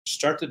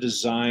start to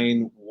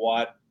design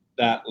what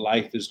that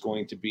life is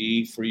going to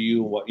be for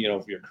you, what,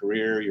 for your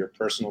career, your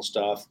personal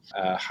stuff,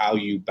 how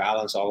you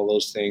balance all of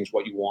those things,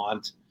 what you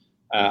want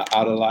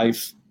out of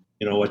life,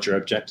 what your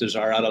objectives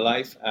are out of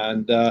life,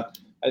 and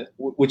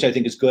which I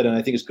think is good. And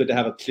I think it's good to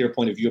have a clear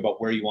point of view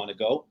about where you want to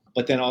go,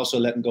 but then also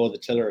letting go of the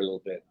tiller a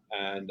little bit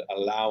and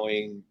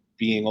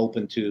being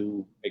open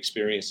to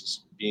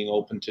experiences, being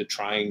open to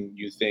trying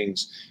new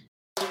things.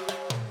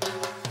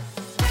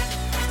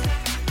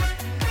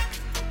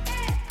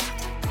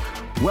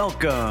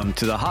 Welcome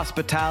to the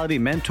Hospitality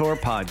Mentor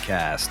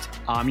Podcast.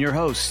 I'm your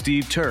host,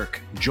 Steve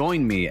Turk.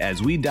 Join me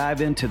as we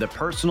dive into the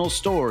personal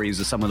stories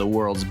of some of the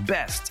world's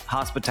best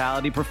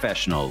hospitality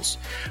professionals.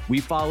 We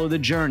follow the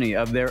journey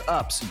of their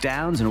ups,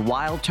 downs, and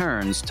wild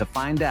turns to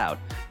find out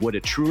what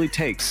it truly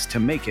takes to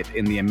make it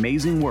in the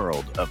amazing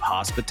world of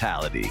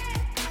hospitality.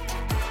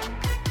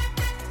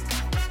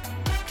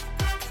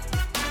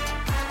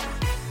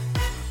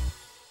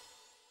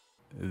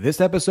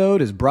 This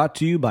episode is brought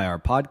to you by our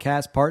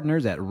podcast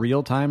partners at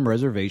Real Time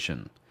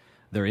Reservation.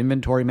 Their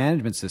inventory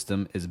management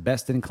system is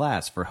best in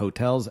class for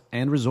hotels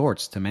and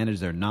resorts to manage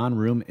their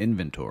non-room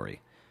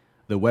inventory.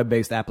 The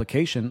web-based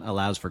application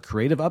allows for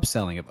creative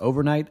upselling of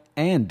overnight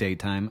and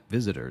daytime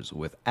visitors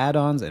with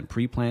add-ons and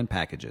pre-planned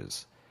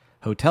packages.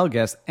 Hotel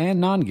guests and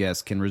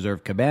non-guests can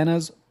reserve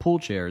cabanas, pool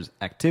chairs,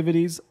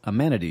 activities,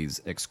 amenities,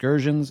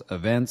 excursions,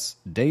 events,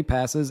 day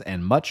passes,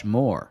 and much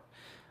more.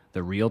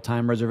 The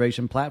real-time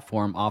reservation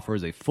platform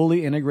offers a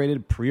fully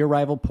integrated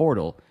pre-arrival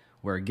portal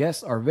where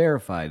guests are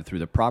verified through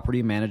the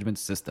property management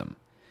system.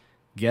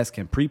 Guests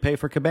can prepay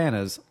for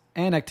cabanas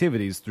and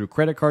activities through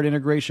credit card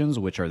integrations,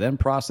 which are then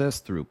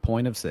processed through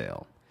point of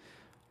sale.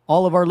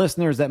 All of our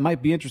listeners that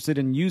might be interested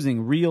in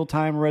using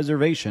real-time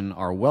reservation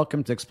are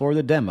welcome to explore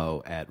the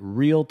demo at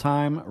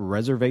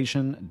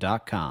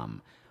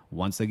realtimereservation.com.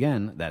 Once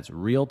again, that's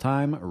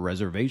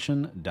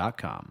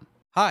realtimereservation.com.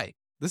 Hi.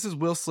 This is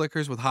Will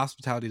Slickers with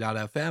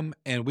Hospitality.fm,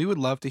 and we would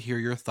love to hear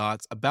your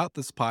thoughts about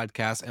this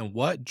podcast and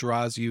what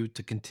draws you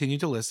to continue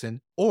to listen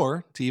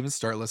or to even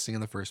start listening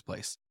in the first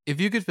place. If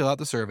you could fill out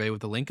the survey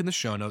with the link in the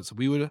show notes,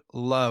 we would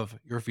love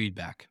your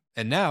feedback.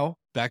 And now,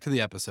 back to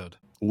the episode.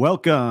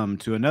 Welcome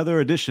to another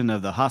edition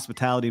of the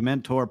Hospitality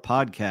Mentor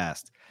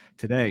Podcast.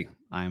 Today,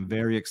 I am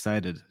very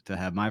excited to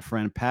have my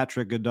friend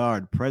Patrick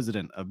Goddard,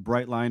 president of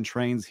Brightline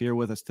Trains, here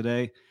with us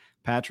today.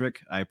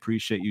 Patrick, I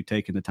appreciate you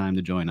taking the time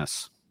to join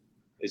us.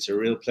 It's a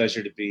real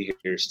pleasure to be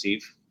here,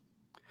 Steve.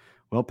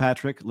 Well,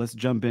 Patrick, let's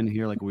jump in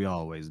here like we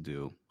always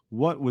do.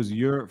 What was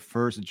your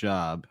first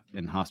job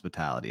in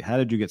hospitality? How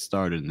did you get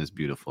started in this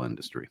beautiful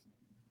industry?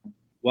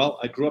 Well,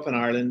 I grew up in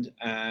Ireland,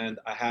 and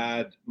I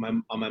had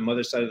on my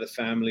mother's side of the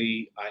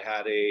family, I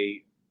had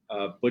a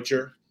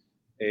butcher,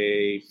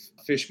 a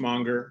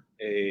fishmonger,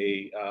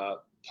 a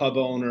pub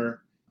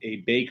owner, a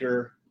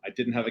baker. I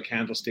didn't have a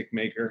candlestick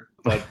maker,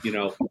 but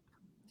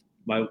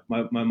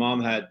my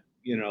mom had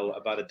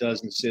about a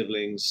dozen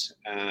siblings,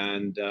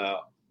 and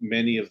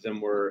many of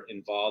them were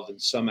involved in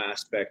some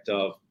aspect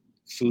of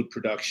food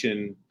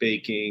production,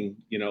 baking,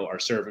 or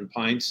serving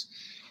pints.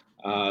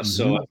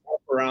 So I grew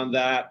up around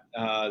that.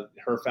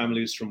 Her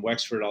family was from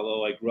Wexford,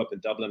 although I grew up in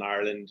Dublin,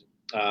 Ireland.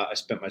 I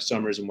spent my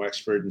summers in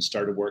Wexford and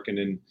started working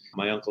in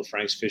my Uncle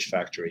Frank's fish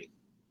factory.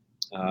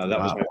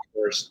 That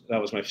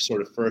was my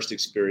sort of first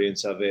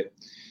experience of it.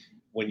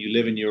 When you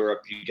live in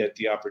Europe, you get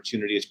the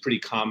opportunity. It's pretty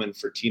common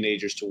for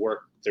teenagers to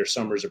work their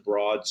summers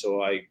abroad.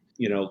 So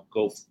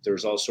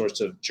there's all sorts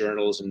of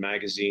journals and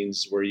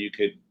magazines where you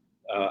could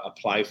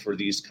apply for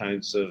these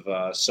kinds of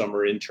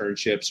summer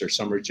internships or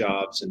summer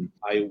jobs. And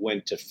I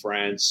went to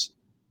France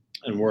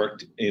and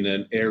worked in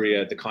an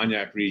area, the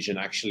Cognac region,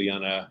 actually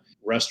on a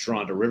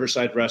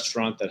riverside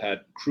restaurant that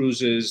had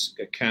cruises,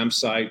 a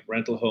campsite,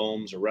 rental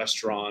homes, a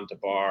restaurant, a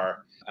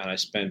bar. And I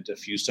spent a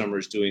few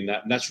summers doing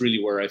that. And that's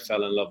really where I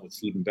fell in love with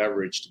food and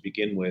beverage to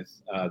begin with.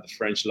 The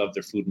French love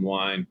their food and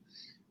wine.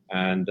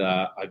 And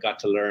I got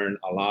to learn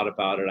a lot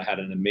about it. I had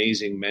an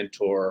amazing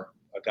mentor,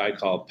 a guy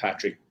called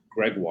Patrick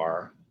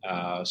Gregoire.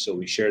 So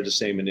we shared the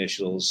same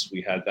initials.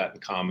 We had that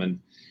in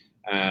common.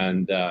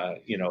 And,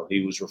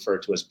 he was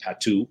referred to as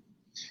Patou.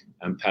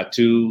 And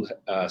Patou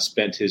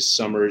spent his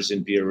summers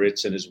in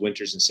Biarritz and his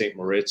winters in St.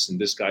 Moritz. And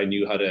this guy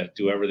knew how to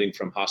do everything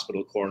from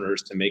hospital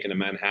corners to making a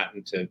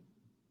Manhattan to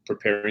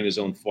preparing his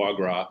own foie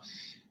gras.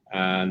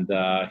 And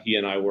he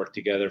and I worked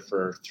together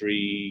for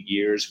 3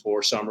 years,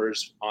 4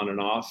 summers on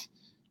and off.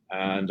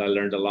 And I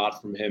learned a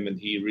lot from him. And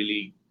he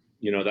really,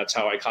 that's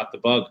how I caught the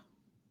bug.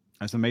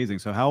 That's amazing.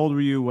 So how old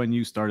were you when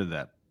you started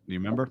that? Do you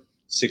remember?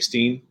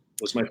 16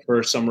 was my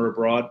first summer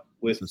abroad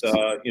with,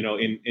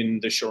 in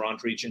the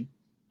Charente region.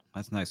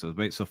 That's nice.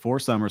 So 4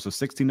 summers, so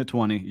 16 to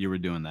 20, you were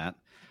doing that.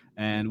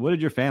 And what did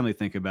your family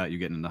think about you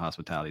getting into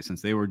hospitality?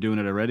 Since they were doing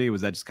it already,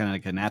 was that just kind of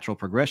like a natural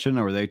progression,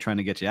 or were they trying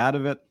to get you out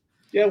of it?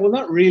 Yeah, well,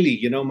 not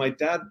really.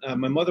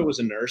 My mother was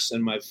a nurse,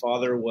 and my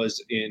father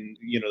was in,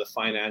 the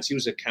finance. He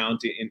was in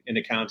accounting,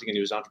 and he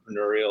was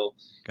entrepreneurial.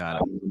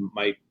 Got it.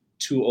 My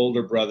 2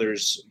 older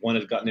brothers, one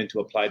had gotten into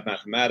applied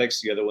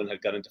mathematics, the other one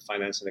had got into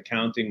finance and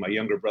accounting. My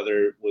younger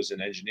brother was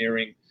in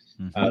engineering.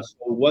 So it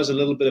was a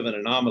little bit of an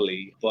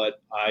anomaly,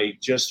 but I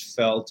just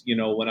felt,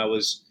 when I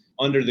was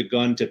under the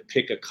gun to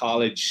pick a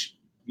college,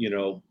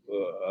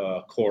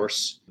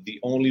 course, the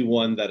only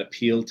one that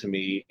appealed to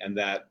me, and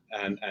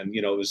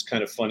it was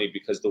kind of funny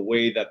because the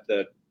way that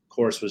the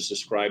course was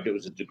described, it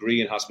was a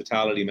degree in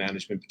hospitality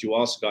management, but you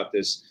also got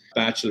this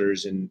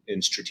bachelor's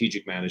in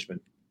strategic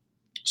management.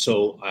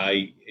 So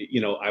I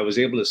was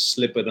able to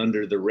slip it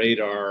under the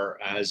radar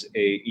as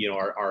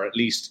or at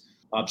least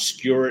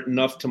obscure it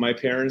enough to my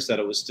parents that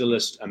it was still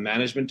a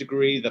management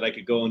degree that I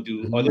could go and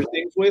do other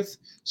things with.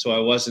 So I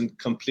wasn't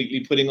completely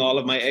putting all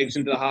of my eggs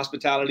into the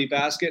hospitality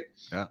basket.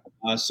 Yeah.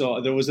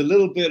 So there was a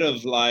little bit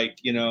of I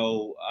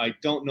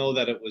don't know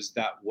that it was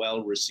that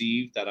well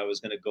received that I was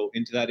going to go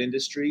into that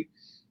industry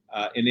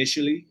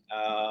initially.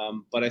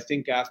 But I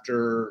think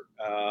after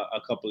a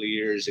couple of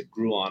years, it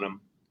grew on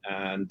them.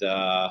 And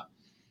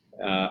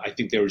I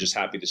think they were just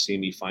happy to see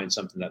me find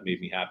something that made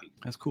me happy.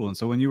 That's cool. And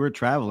so when you were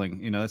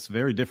traveling, that's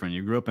very different.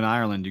 You grew up in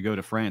Ireland, you go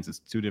to France, it's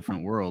two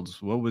different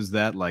worlds. What was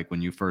that like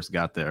when you first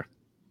got there?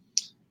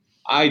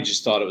 I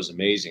just thought it was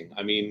amazing.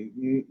 I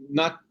mean,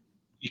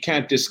 you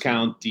can't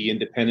discount the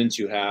independence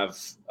you have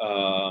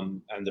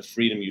and the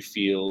freedom you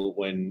feel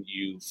when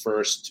you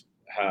first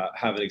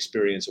have an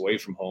experience away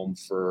from home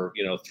for,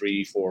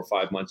 3, 4,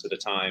 5 months at a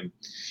time.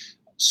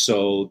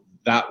 So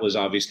that was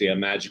obviously a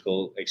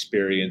magical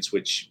experience,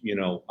 which,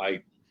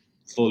 I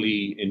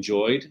fully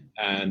enjoyed.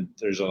 And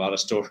there's a lot of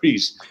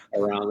stories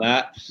around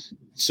that.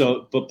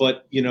 So,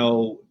 but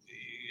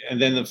and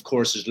then of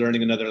course is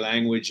learning another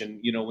language. And,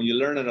 when you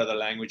learn another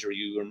language or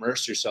you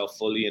immerse yourself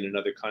fully in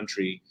another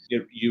country,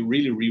 you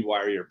really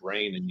rewire your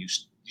brain and you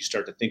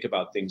start to think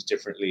about things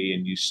differently,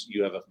 and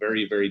you have a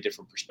very, very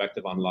different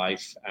perspective on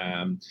life.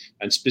 And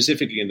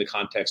specifically in the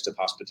context of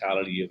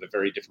hospitality, you have a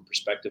very different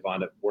perspective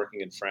on it.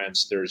 Working in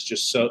France, there's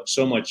just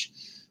so much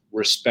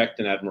respect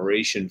and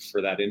admiration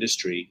for that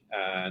industry.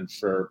 And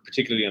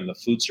particularly on the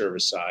food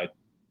service side,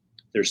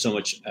 there's so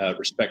much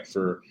respect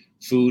for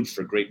food,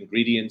 for great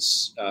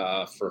ingredients,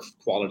 for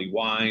quality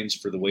wines,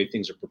 for the way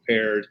things are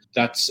prepared.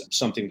 That's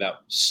something that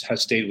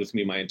has stayed with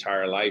me my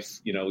entire life,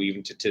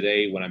 even to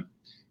today when I'm,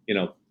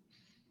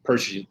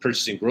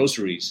 purchasing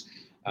groceries.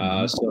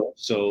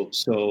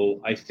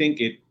 So I think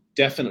it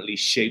definitely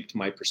shaped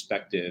my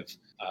perspective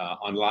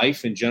on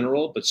life in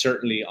general, but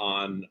certainly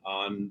on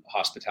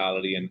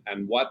hospitality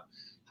and what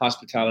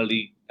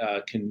hospitality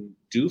can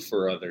do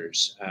for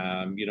others.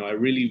 I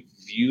really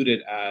viewed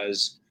it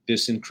as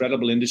this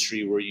incredible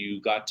industry where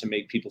you got to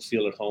make people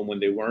feel at home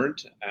when they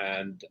weren't.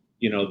 And,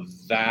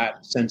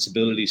 that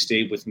sensibility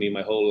stayed with me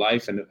my whole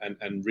life. And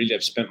really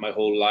I've spent my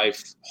whole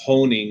life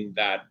honing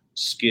that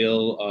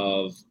skill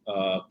of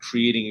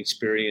creating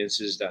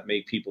experiences that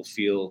make people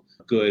feel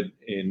good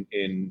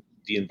in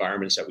the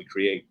environments that we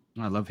create.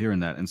 I love hearing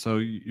that. And so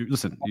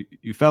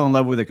you fell in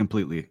love with it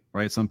completely,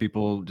 right? Some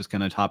people just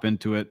kind of hop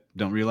into it,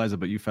 don't realize it,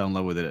 but you fell in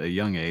love with it at a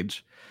young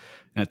age.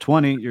 And at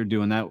 20, you're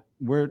doing that.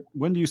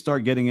 When do you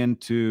start getting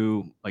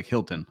into like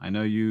Hilton? I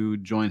know you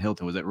joined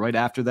Hilton. Was it right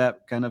after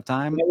that kind of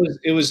time?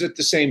 It was at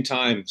the same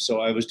time. So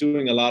I was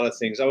doing a lot of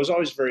things. I was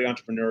always very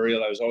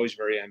entrepreneurial. I was always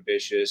very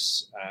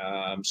ambitious.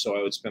 So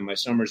I would spend my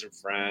summers in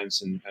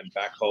France and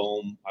back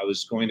home. I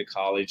was going to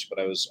college, but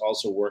I was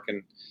also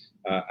working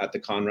at the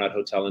Conrad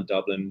Hotel in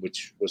Dublin,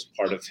 which was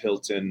part of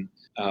Hilton.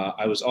 I've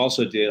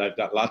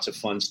got lots of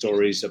fun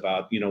stories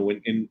about,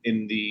 when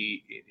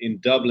in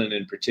Dublin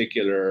in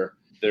particular,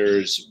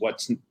 there's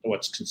what's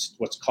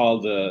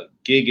called the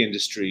gig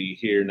industry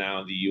here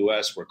now in the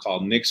US. We're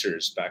called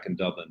Nixers back in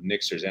Dublin.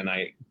 Nixers,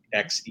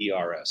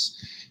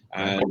 Nixers.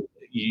 And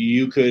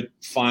you could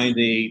find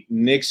a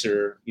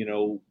Nixer,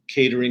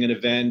 catering an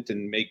event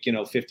and make,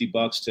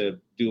 $50 to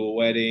do a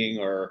wedding,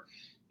 or,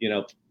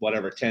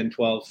 whatever, 10,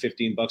 12,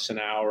 $15 an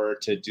hour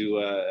to do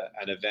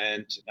an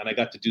event. And I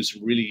got to do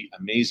some really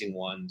amazing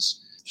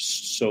ones.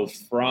 So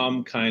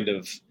from kind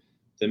of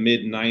the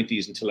mid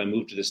 90s until I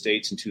moved to the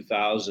States in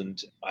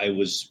 2000, I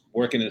was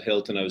working at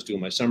Hilton. I was doing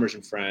my summers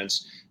in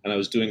France, and I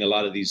was doing a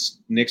lot of these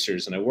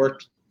Nixers. And I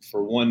worked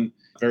for one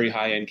very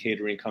high-end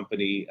catering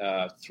company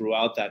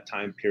throughout that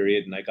time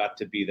period. And I got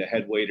to be the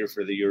head waiter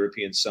for the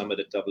European Summit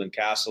at Dublin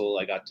Castle.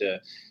 I got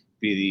to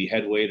be the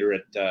head waiter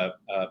at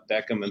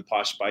Beckham and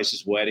Posh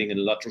Spice's wedding in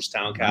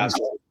Luttrellstown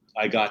Castle.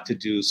 I got to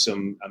do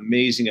some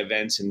amazing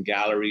events in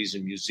galleries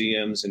and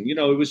museums. And, it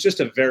was just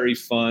a very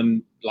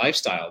fun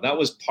lifestyle. That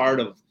was part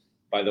of,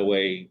 by the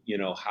way,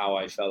 how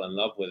I fell in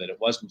love with it. It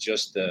wasn't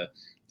just the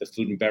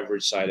food and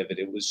beverage side of it.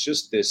 It was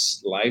just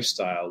this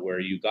lifestyle where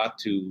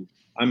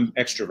I'm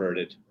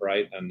extroverted,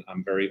 right? And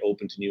I'm very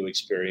open to new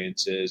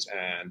experiences,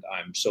 and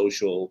I'm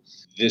social.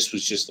 This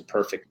was just the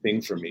perfect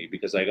thing for me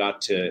because I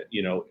got to,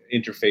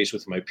 interface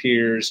with my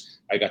peers.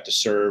 I got to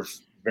serve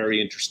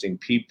very interesting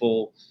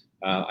people.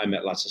 I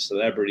met lots of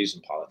celebrities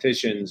and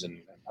politicians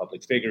and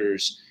public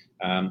figures.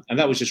 And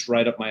that was just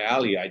right up my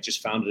alley. I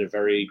just found it a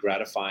very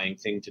gratifying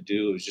thing to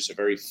do. It was just a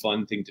very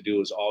fun thing to do. It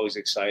was always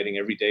exciting.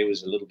 Every day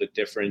was a little bit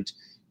different.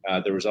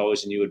 There was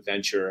always a new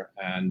adventure.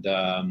 And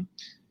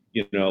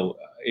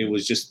it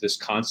was just this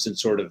constant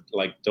sort of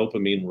like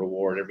dopamine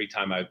reward every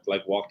time I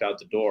like walked out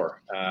the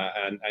door.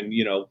 And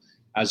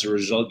as a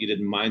result, you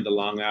didn't mind the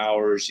long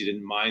hours. You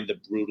didn't mind the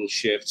brutal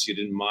shifts. You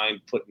didn't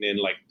mind putting in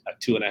like a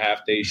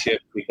 2.5-day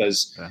shift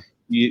because,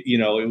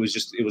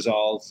 it was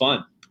all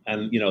fun.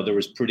 And, there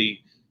was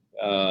pretty,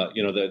 there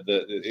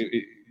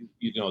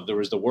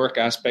was the work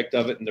aspect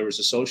of it, and there was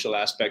the social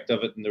aspect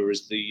of it, and there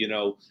was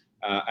the,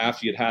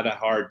 after you'd had a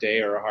hard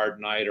day or a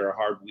hard night or a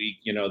hard week,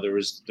 you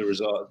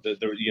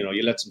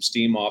let some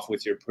steam off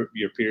with your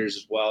peers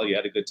as well. You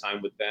had a good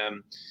time with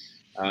them.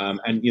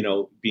 And,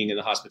 being in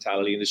the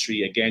hospitality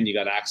industry, again, you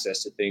got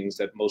access to things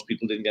that most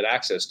people didn't get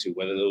access to,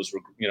 whether those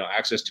were,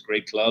 access to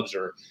great clubs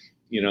or,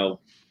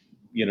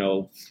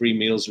 free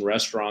meals in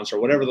restaurants or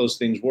whatever those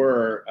things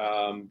were.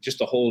 Just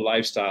the whole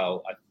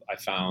lifestyle I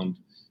found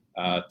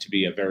to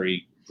be a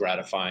very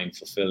gratifying,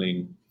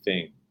 fulfilling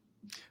thing.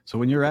 So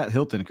when you're at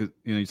Hilton, because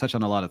you touch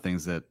on a lot of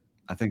things that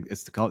I think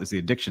it's the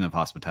addiction of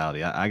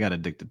hospitality. I got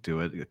addicted to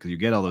it because you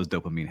get all those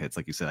dopamine hits,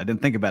 like you said. I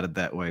didn't think about it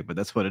that way, but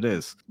that's what it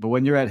is. But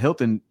when you're at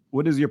Hilton,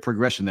 what is your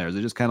progression there? Is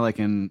it just kind of like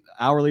in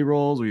hourly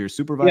roles or your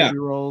supervisory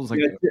roles?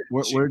 Like,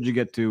 where did you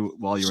get to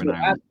while you were in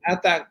Ireland?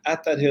 At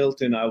that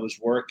Hilton, I was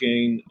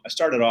working. I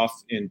started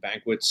off in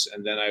banquets,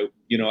 and then I,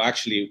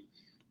 actually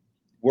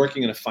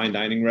working in a fine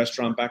dining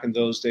restaurant back in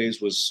those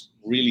days was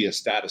really a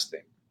status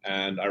thing.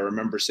 And I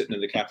remember sitting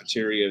in the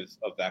cafeteria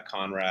of that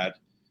Conrad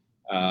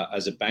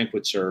as a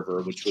banquet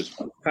server, which was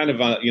kind of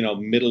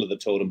middle of the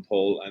totem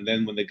pole. And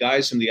then when the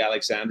guys from the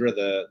Alexandra,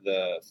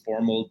 the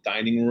formal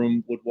dining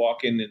room, would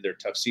walk in their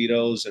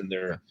tuxedos and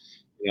their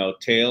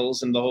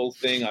tails and the whole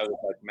thing, I was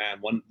like,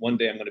 man, one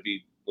day I'm going to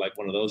be like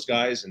one of those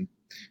guys. And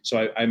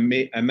so I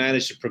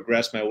managed to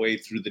progress my way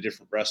through the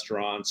different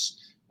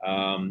restaurants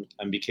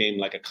and became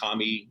like a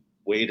commie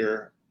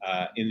waiter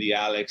in the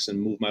Alex,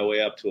 and moved my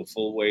way up to a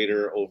full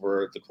waiter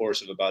over the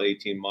course of about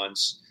 18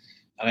 months.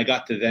 And I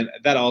got to then,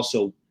 that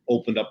also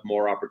opened up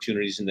more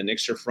opportunities in the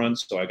Nixer front.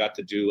 So I got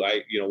to do,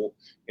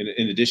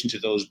 in addition to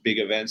those big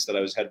events that I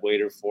was head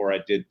waiter for, I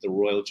did the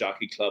Royal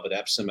Jockey Club at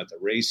Epsom at the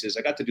races.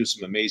 I got to do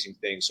some amazing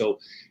things. So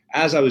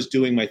as I was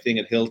doing my thing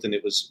at Hilton,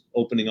 it was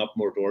opening up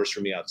more doors for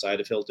me outside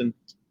of Hilton.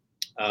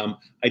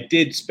 I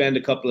did spend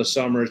a couple of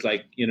summers,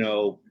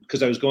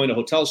 because I was going to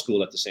hotel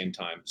school at the same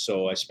time.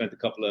 So I spent a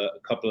couple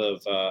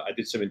of I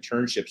did some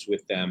internships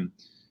with them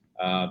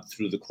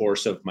through the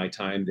course of my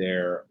time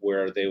there,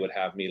 where they would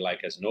have me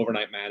like as an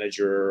overnight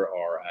manager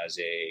or as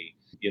a,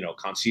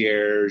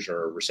 concierge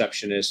or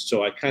receptionist.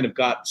 So I kind of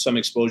got some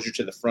exposure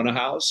to the front of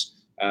house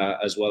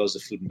as well as the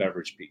food and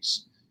beverage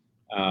piece.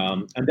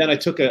 And then I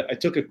took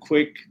a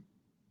quick,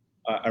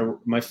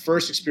 my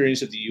first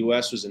experience at the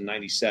US was in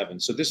 97.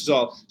 So this is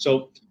all,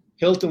 so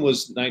Hilton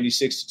was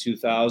 96 to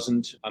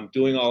 2000. I'm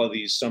doing all of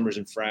these summers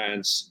in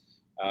France.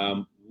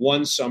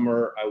 One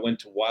summer I went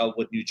to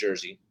Wildwood, New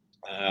Jersey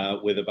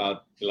with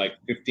about like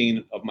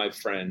 15 of my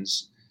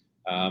friends.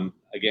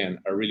 Again,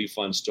 a really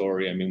fun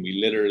story. I mean,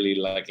 we literally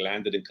like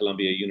landed in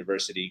Columbia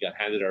University, got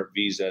handed our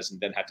visas,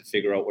 and then had to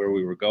figure out where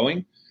we were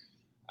going.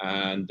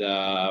 And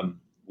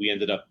we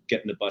ended up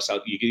getting the bus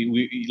out.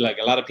 Like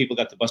a lot of people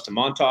got the bus to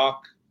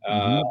Montauk.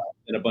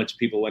 And a bunch of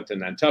people went to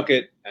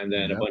Nantucket, and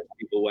then a bunch of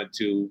people went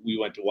to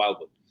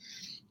Wildwood.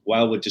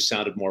 Wildwood just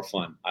sounded more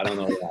fun. I don't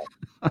know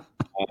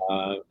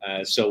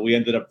why. So we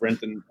ended up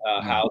renting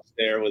a house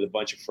there with a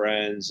bunch of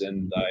friends.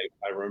 And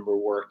I remember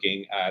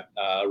working at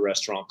a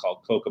restaurant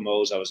called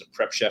Kokomo's. I was a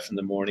prep chef in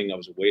the morning. I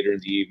was a waiter in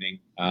the evening.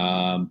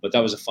 But that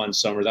was a fun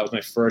summer. That was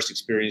my first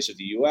experience of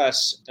the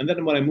US. And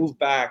then when I moved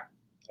back,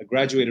 I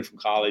graduated from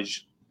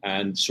college,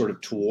 and sort of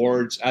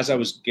as I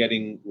was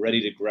getting ready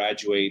to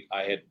graduate,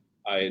 I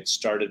had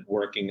started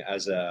working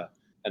as an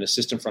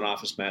assistant front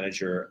office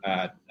manager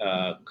at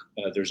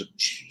there's a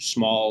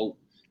small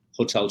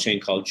hotel chain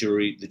called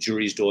the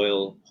Jury's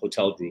Doyle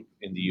Hotel Group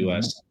in the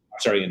US,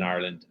 in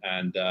Ireland.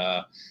 And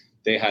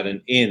they had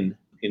an inn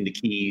in the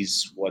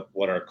Keys,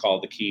 what are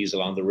called the Keys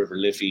along the River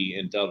Liffey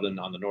in Dublin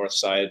on the north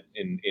side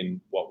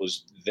in what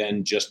was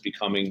then just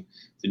becoming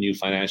the new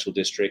financial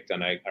district.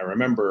 And I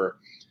remember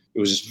it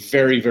was a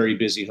very, very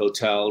busy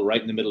hotel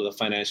right in the middle of the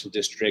financial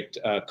district,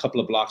 a couple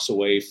of blocks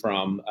away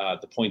from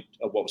the Point,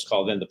 what was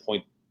called then the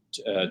Point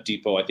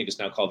Depot. I think it's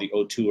now called the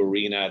O2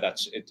 Arena.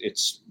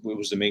 It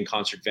was the main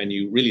concert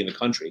venue really in the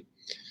country.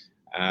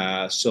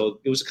 So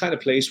it was the kind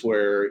of place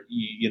where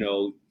you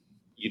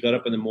got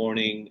up in the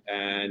morning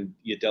and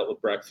you dealt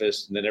with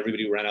breakfast, and then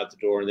everybody ran out the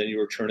door, and then you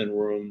were turning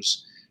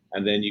rooms,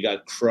 and then you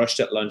got crushed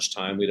at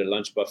lunchtime. We had a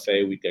lunch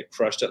buffet. We'd get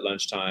crushed at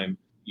lunchtime.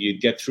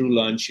 You'd get through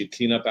lunch, you'd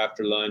clean up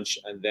after lunch,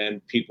 and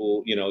then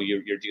people,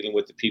 you're dealing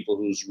with the people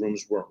whose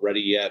rooms weren't ready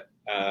yet.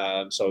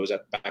 So I was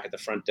back at the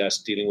front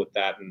desk dealing with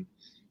that. And,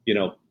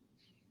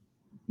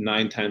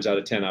 9 times out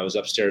of 10, I was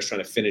upstairs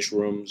trying to finish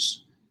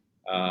rooms.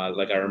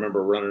 Like I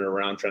remember running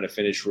around trying to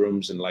finish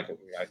rooms, and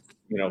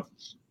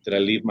did I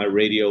leave my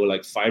radio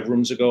like 5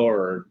 rooms ago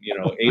or,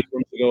 8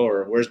 rooms ago,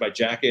 or where's my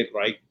jacket,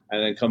 right?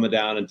 And then coming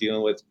down and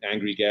dealing with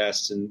angry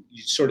guests, and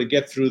you sort of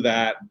get through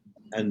that.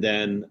 And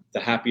then the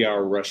happy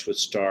hour rush would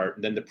start,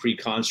 and then the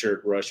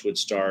pre-concert rush would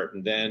start,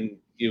 and then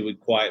it would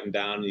quieten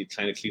down and you'd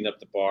kind of clean up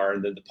the bar,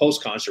 and then the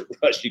post-concert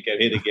rush, you get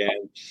hit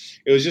again.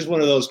 It was just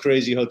one of those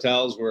crazy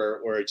hotels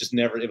where it just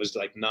never, it was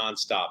like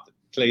nonstop. The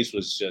place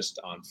was just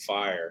on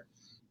fire.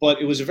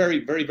 But it was a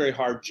very, very, very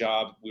hard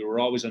job. We were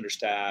always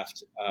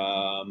understaffed,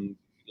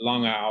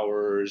 long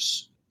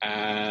hours,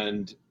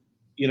 and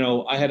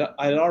I had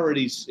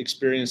already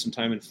experienced some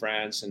time in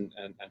France and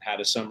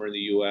had a summer in the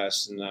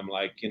US. And I'm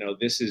like,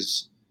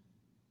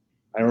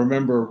 I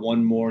remember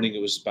one morning,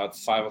 it was about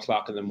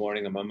 5:00 in the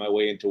morning. I'm on my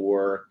way into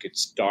work.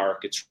 It's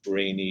dark. It's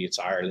rainy. It's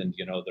Ireland.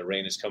 The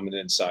rain is coming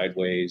in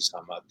sideways.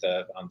 I'm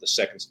on the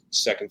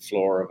second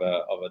floor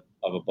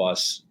of a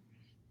bus,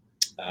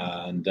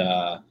 and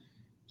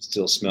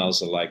still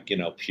smells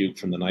of puke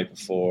from the night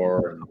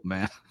before. And,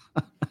 man.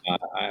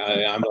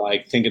 I'm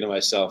like thinking to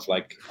myself,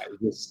 like,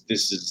 this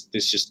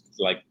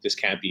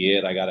can't be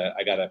it. I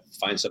gotta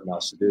find something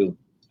else to do.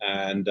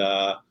 And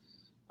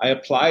I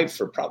applied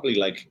for probably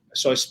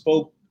so I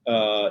spoke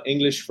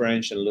English,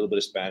 French, and a little bit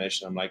of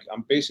Spanish. And I'm like,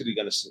 I'm basically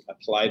going to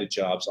apply to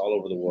jobs all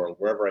over the world,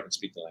 wherever I can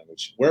speak the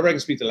language,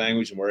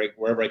 and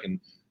wherever I can,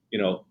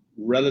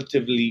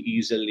 relatively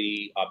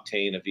easily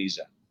obtain a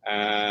visa.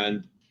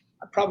 And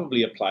I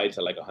probably applied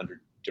to 100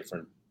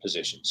 different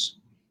positions.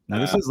 Now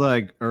this is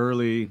like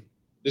early.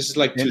 This is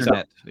like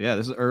internet. Yeah,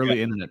 this is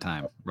early internet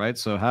time, right?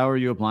 So how are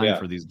you applying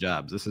for these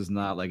jobs? This is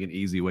not like an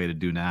easy way to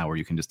do now where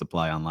you can just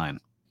apply online.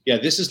 Yeah,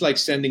 this is like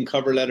sending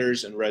cover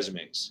letters and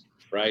resumes,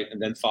 right?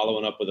 And then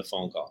following up with a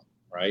phone call,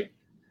 right?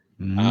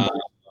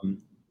 Mm-hmm.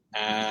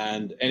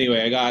 And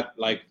anyway, I got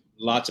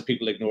lots of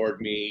people ignored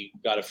me,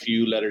 got a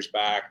few letters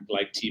back,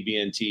 like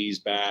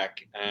TBNTs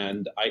back.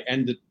 And I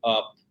ended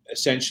up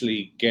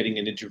essentially getting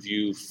an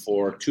interview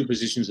for 2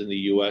 positions in the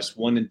US,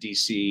 one in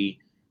DC.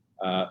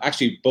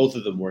 Actually, both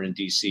of them were in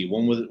DC.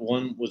 One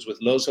was with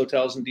Lowe's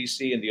Hotels in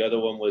DC, and the other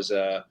one was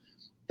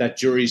that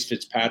Jury's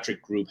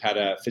Fitzpatrick group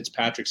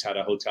Fitzpatrick's had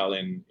a hotel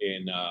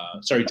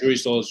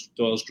Jury's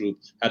Doyle's group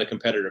had a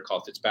competitor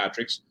called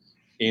Fitzpatrick's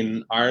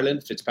in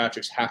Ireland.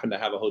 Fitzpatrick's happened to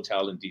have a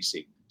hotel in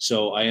DC.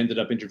 So I ended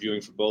up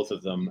interviewing for both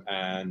of them.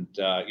 And,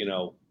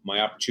 my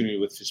opportunity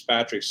with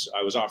Fitzpatrick's,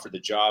 I was offered the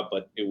job,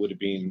 but it would have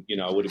been,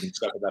 I would have been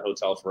stuck at that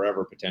hotel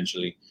forever,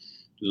 potentially.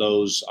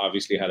 Lowe's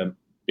obviously had a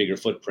bigger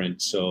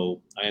footprint.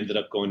 So I ended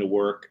up going to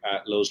work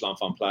at Lowe's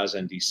L'Enfant Plaza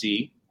in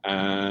DC.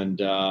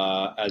 And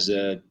as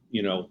a,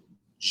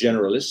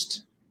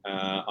 generalist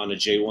on a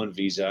J1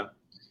 visa.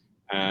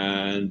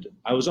 And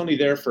I was only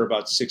there for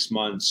about 6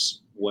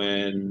 months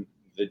when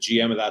the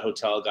GM of that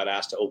hotel got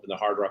asked to open the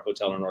Hard Rock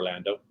Hotel in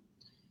Orlando.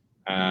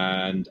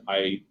 And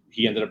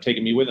he ended up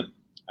taking me with him.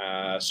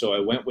 So I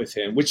went with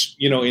him, which,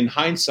 in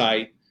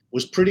hindsight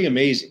was pretty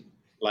amazing,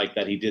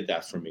 that he did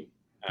that for me.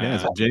 Yeah,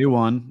 as a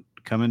J1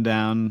 coming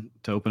down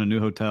to open a new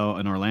hotel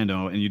in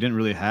Orlando, and you didn't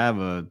really have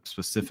a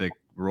specific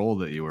role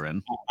that you were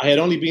in. I had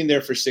only been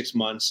there for 6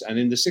 months, and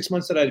in the 6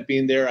 months that I'd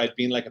been there, I'd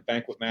been like a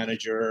banquet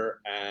manager,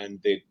 and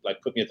they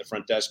put me at the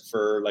front desk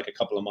for a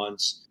couple of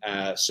months.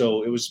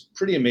 So it was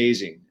pretty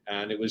amazing,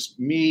 and it was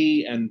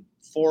me and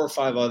 4 or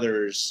 5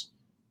 others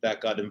that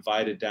got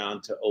invited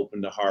down to open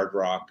the Hard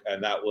Rock,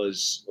 and that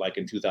was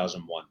in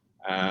 2001.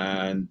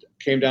 And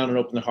came down and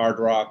opened the Hard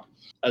Rock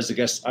as a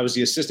guest. I was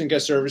the assistant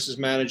guest services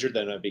manager.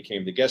 Then I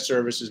became the guest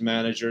services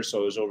manager.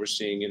 So I was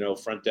overseeing,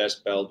 front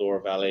desk, bell door,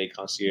 valet,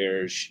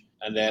 concierge.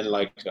 And then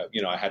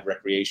I had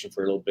recreation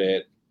for a little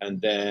bit. And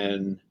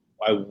then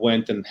I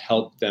went and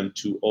helped them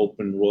to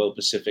open Royal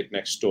Pacific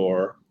next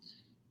door.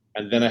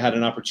 And then I had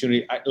an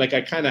opportunity.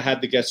 I kind of had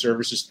the guest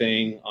services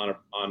thing on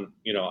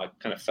I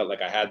kind of felt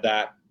like I had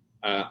that.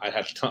 I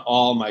had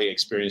all my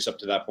experience up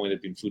to that point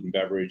had been food and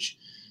beverage.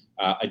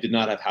 I did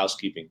not have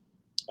housekeeping.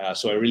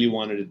 So I really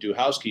wanted to do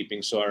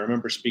housekeeping. So I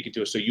remember speaking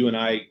to her. So you and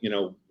I,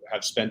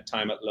 have spent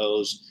time at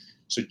Lowe's.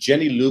 So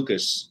Jenny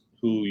Lucas,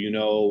 who,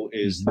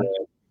 is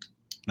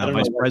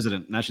vice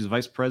president. Now she's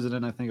vice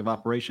president, I think, of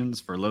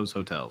operations for Lowe's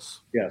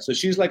Hotels. Yeah. So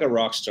she's like a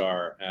rock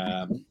star.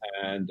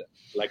 And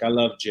I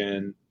love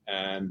Jen.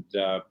 And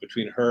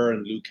between her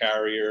and Lou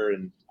Carrier,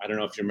 and I don't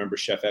know if you remember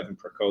Chef Evan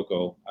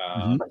Percoco,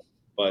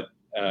 but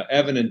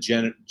Evan and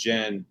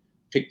Jen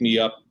picked me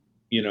up,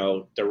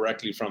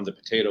 directly from the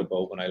potato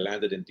boat when I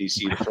landed in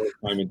DC, the first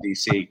time in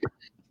DC.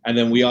 And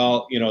then we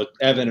all,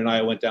 Evan and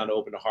I went down to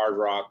open the Hard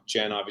Rock.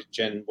 Jen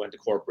went to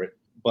corporate.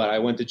 But I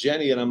went to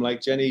Jenny and I'm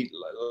like, Jenny,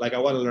 I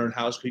want to learn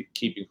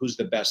housekeeping. Who's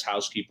the best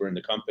housekeeper in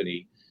the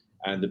company?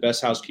 And the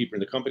best housekeeper in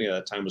the company at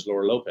that time was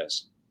Laura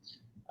Lopez,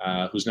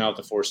 who's now at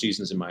the Four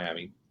Seasons in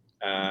Miami.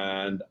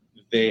 And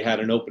they had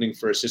an opening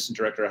for assistant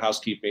director of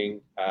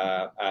housekeeping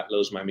at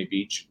Lowe's Miami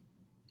Beach,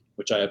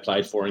 which I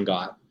applied for and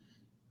got.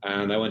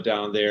 And I went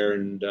down there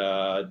and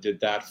did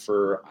that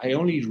I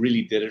only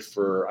really did it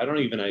for, I don't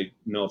even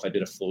know if I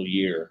did a full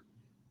year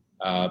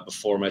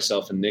before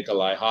myself and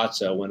Nikolai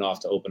Hotza went off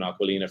to open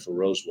Aquilina for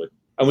Rosewood.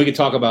 And we could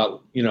talk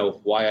about,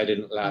 why I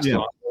didn't last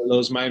long at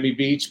Lowe's Miami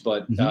Beach,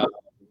 but,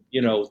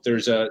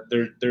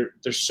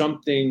 there's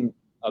something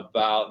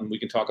about, and we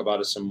can talk about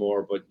it some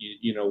more, but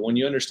you know, when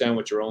you understand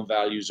what your own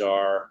values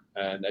are,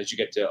 and as you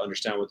get to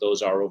understand what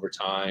those are over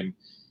time,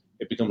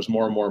 it becomes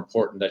more and more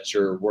important that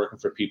you're working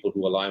for people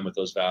who align with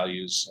those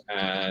values.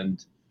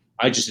 And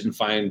I just didn't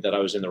find that I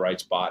was in the right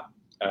spot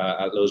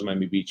at Lowe's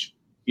Miami Beach,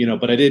 you know,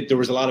 but there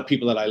was a lot of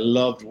people that I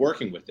loved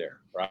working with there,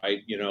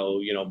 right? You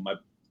know,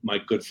 my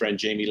good friend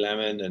Jamie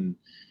Lemon and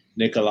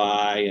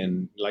Nikolai,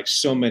 and like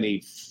so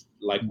many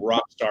like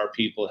rock star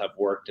people have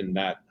worked in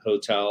that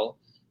hotel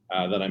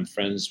that I'm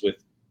friends with,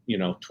 you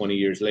know, 20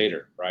 years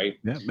later, right?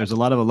 Yeah, there's a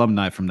lot of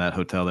alumni from that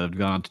hotel that have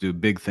gone on to do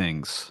big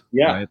things.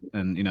 Yeah. Right?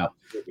 And, you know,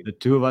 Absolutely. the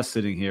two of us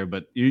sitting here,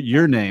 but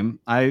your name,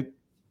 I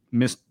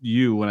missed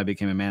you when I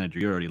became a manager.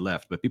 You already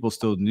left, but people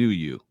still knew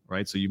you,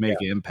 right? So you make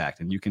an impact,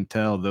 and you can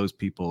tell those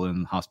people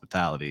in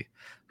hospitality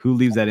who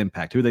leaves that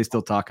impact, who are they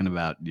still talking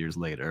about years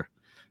later,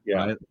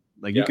 right?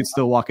 Like you could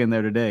still walk in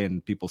there today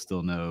and people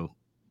still know.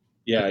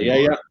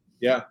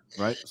 Yeah.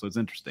 Right. So it's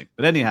interesting.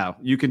 But anyhow,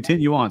 you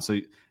continue on. So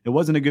it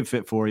wasn't a good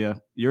fit for you.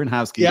 You're in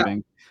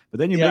housekeeping, but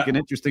then you make an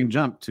interesting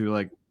jump to,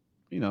 like,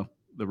 you know,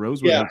 the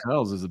Rosewood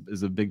Hotels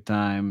is a big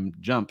time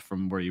jump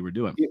from where you were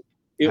doing.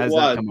 How does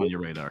that come on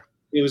your radar?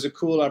 It was a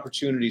cool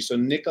opportunity. So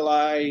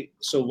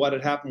what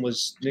had happened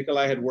was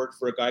Nikolai had worked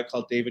for a guy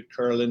called David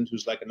Kurland,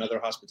 who's like another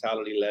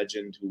hospitality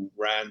legend, who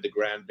ran the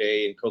Grand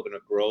Bay in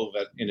Coconut Grove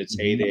in its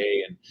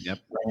heyday, and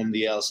ran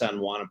the El San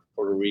Juan in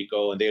Puerto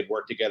Rico. And they had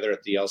worked together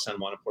at the El San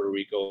Juan in Puerto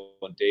Rico.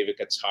 And David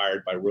gets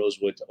hired by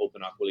Rosewood to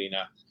open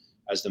Aquilina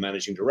as the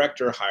managing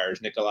director,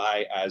 hires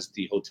Nikolai as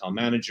the hotel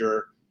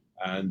manager,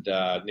 and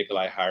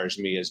Nikolai hires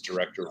me as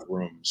director of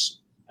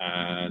rooms.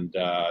 And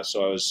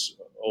so I was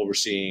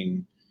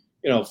overseeing,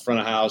 you know, front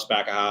of house,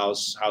 back of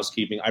house,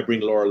 housekeeping. I bring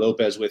Laura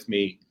Lopez with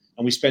me,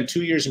 and we spent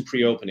 2 years in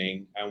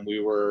pre-opening, and we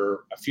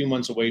were a few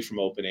months away from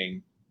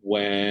opening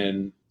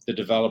when the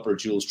developer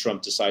Jules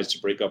Trump decides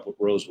to break up with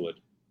Rosewood.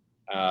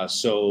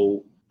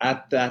 So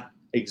at that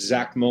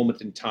exact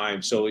moment in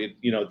time, so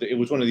it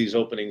was one of these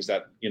openings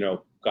that, you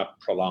know, got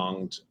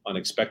prolonged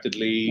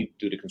unexpectedly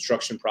due to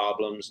construction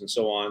problems and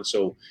so on.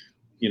 So,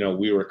 you know,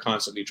 we were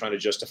constantly trying to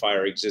justify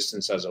our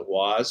existence as it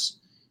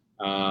was.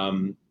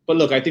 But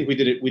look, I think we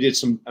did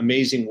some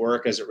amazing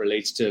work as it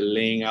relates to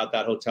laying out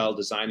that hotel,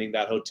 designing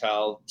that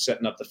hotel,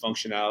 setting up the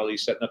functionality,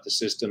 setting up the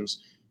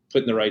systems,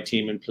 putting the right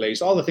team in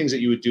place, all the things that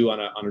you would do in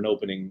an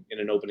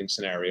opening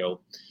scenario,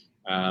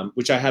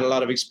 which I had a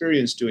lot of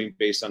experience doing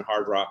based on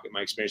Hard Rock, my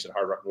experience at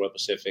Hard Rock and Royal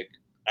Pacific.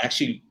 I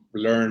actually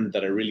learned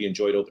that I really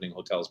enjoyed opening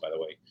hotels, by the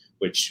way,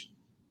 which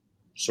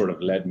sort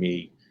of led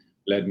me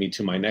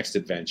to my next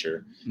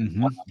adventure.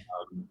 Mm-hmm.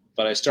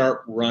 But I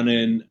start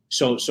running.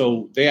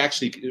 So they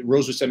actually,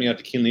 Rosewood sent me out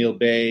to Kinneil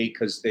Bay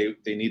because they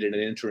needed an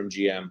interim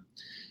GM.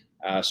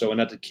 So I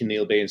went out to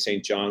Kinneil Bay in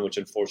St. John, which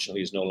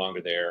unfortunately is no longer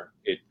there.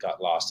 It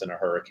got lost in a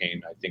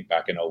hurricane, I think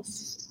back in I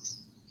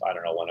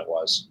don't know when it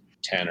was,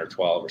 10 or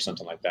 12 or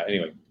something like that.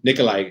 Anyway,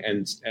 Nikolai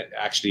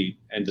actually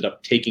ended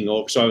up taking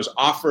over. So I was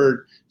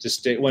offered to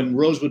stay when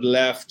Rosewood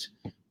left.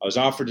 I was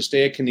offered to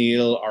stay at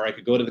Kinneil, or I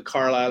could go to the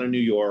Carlisle in New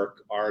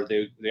York, or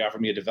they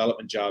offered me a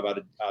development job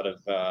out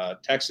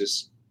of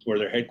Texas, where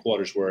their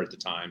headquarters were at the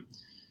time.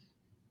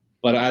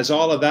 But as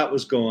all of that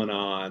was going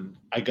on,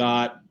 I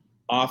got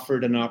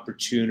offered an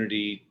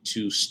opportunity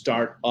to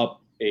start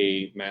up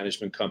a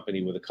management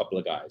company with a couple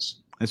of guys.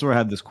 That's where I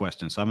had this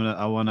question. So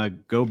I want to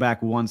go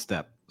back one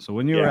step. So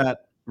when you were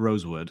at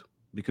Rosewood,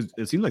 because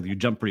it seemed like you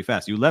jumped pretty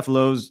fast. You left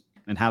Lowe's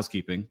and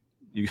housekeeping,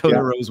 you go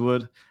to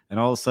Rosewood, and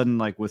all of a sudden,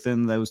 like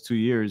within those 2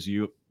 years,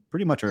 you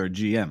pretty much are a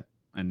GM,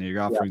 and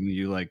you're offering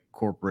you like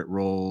corporate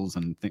roles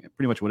and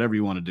pretty much whatever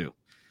you want to do.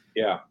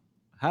 Yeah.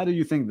 How do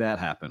you think that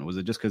happened? Was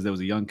it just because there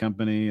was a young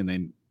company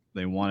and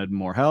they wanted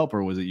more help,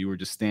 or was it you were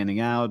just standing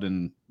out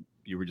and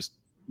you were just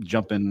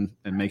jumping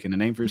and making a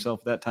name for yourself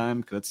at that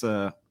time? Because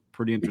that's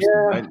pretty interesting,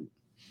 right?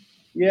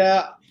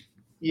 Yeah.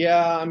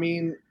 I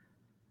mean,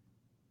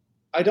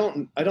 I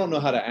don't know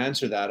how to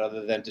answer that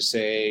other than to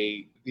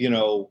say, you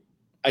know.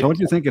 So what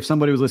do you think if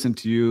somebody was listening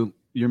to you,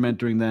 you're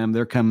mentoring them,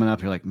 they're coming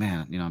up, you're like,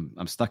 man, you know,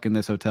 I'm stuck in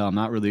this hotel, I'm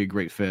not really a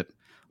great fit.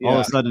 All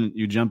of a sudden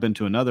you jump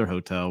into another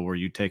hotel where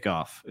you take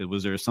off.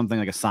 Was there something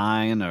like a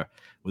sign, or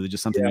was it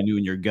just something you knew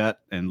in your gut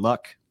and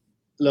luck?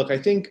 Look, I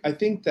think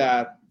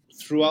that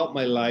throughout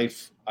my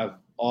life, I've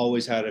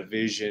always had a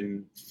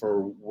vision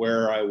for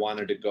where I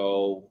wanted to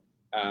go.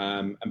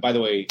 And by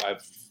the way,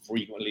 I've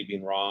frequently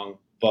been wrong,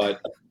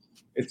 but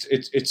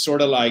it's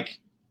sort of like,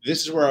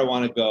 this is where I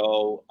want to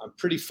go. I'm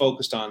pretty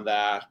focused on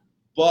that.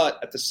 But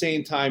at the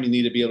same time, you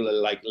need to be able to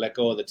like let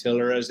go of the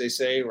tiller, as they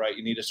say, right?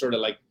 You need to sort of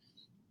like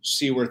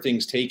see where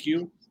things take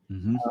you.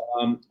 Mm-hmm.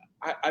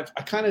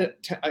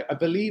 I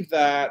believe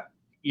that,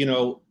 you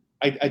know,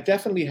 I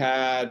definitely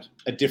had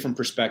a different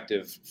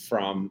perspective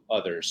from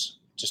others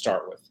to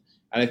start with.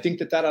 And I think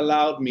that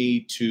allowed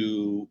me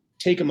to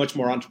take a much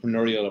more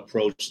entrepreneurial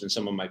approach than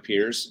some of my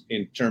peers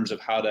in terms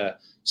of how to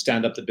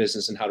stand up the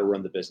business and how to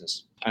run the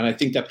business. And I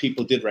think that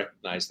people did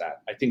recognize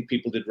that. I think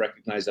people did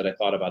recognize that I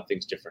thought about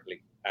things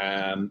differently.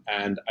 And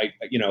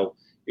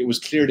it was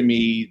clear to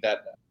me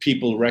that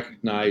people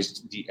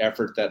recognized the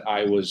effort that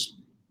I was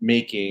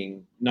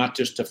making, not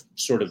just to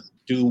sort of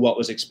do what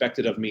was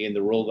expected of me in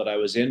the role that I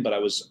was in, but I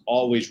was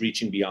always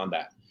reaching beyond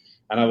that.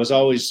 And I was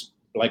always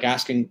like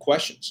asking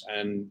questions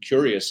and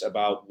curious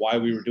about why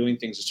we were doing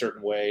things a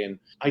certain way. And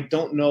I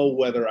don't know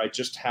whether I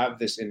just have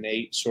this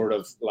innate sort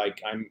of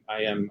like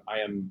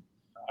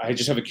I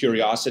just have a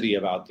curiosity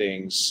about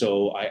things.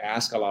 So I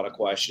ask a lot of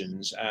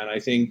questions. And I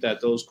think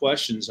that those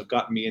questions have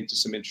gotten me into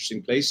some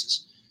interesting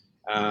places.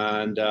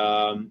 And,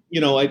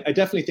 I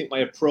definitely think my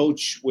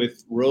approach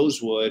with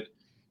Rosewood,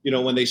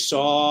 when they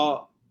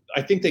saw,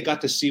 I think they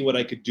got to see what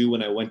I could do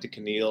when I went to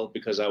Keneal,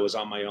 because I was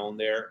on my own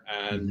there.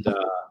 And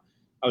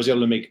I was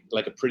able to make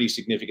like a pretty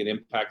significant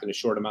impact in a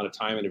short amount of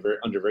time and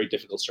under very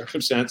difficult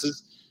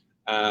circumstances.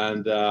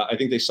 And I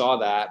think they saw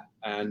that.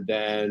 And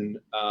then,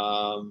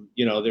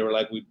 they were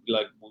like, we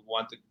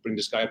want to bring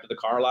this guy up to the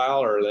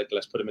Carlisle, or like,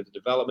 let's put him into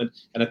development.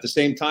 And at the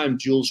same time,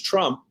 Jules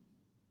Trump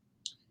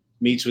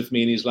meets with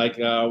me and he's like,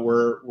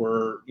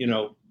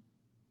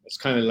 it's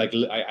kind of like,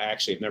 I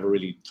actually have never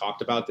really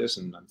talked about this,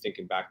 and I'm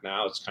thinking back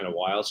now, it's kind of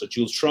wild. So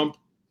Jules Trump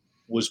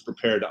was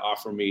prepared to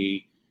offer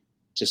me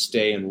to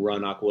stay and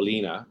run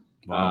Aquilina.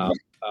 Wow.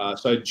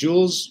 So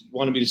Jules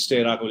wanted me to stay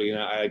at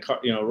Aquilina.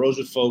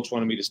 Rosewood folks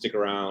wanted me to stick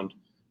around.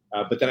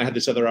 But then I had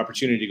this other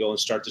opportunity to go and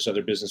start this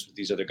other business with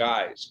these other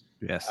guys.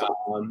 Yes.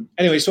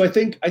 Anyway, so I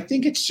think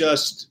it's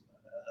just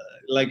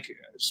like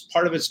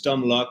part of it's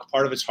dumb luck,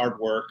 part of it's hard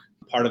work,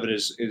 part of it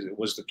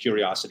was the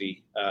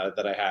curiosity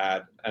that I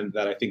had, and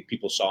that I think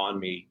people saw in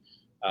me,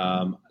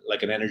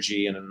 like an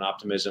energy and an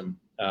optimism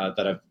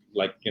that I've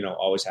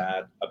always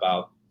had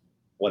about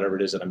whatever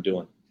it is that I'm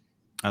doing.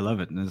 I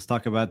love it. And let's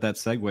talk about that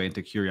segue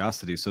into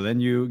curiosity. So then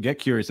you get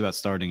curious about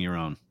starting your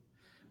own,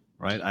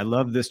 right? I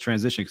love this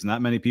transition because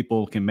not many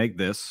people can make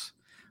this,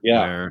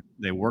 where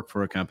they work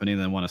for a company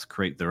and then want to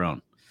create their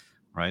own,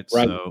 right?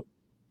 So how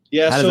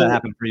does that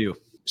happen for you?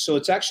 So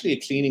it's actually a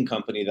cleaning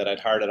company that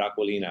I'd hired at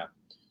Aquilina,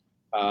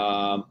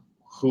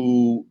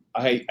 who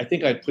I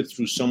think I'd put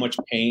through so much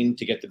pain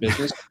to get the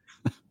business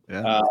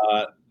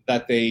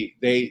that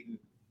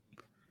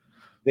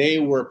they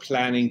were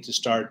planning to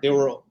start. They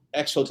were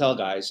ex-hotel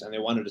guys, and they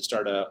wanted to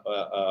start a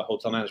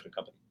hotel management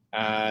company.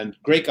 And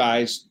great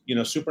guys,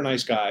 super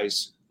nice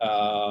guys.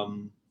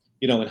 In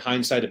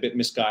hindsight, a bit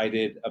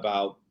misguided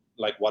about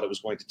like what it was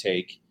going to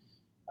take.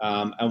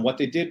 And what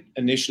they did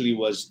initially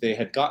was they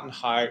had gotten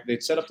hired.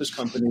 They'd set up this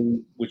company,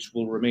 which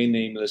will remain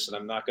nameless, and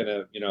I'm not going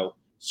to, Don't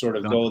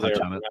go there.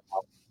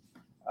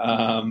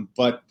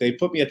 But they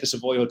put me at the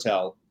Savoy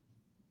Hotel,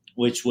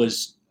 which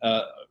was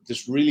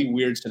this really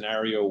weird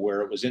scenario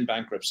where it was in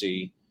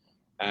bankruptcy.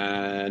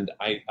 And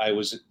I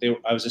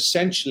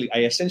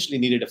essentially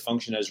needed to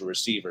function as a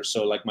receiver.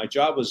 So like my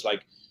job was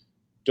like,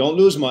 don't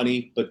lose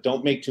money, but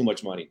don't make too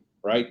much money,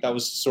 right? That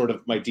was sort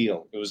of my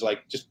deal. It was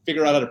like, just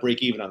figure out how to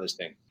break even on this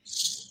thing.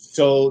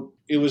 So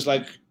it was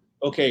like,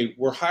 okay,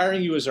 we're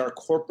hiring you as our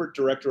corporate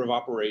director of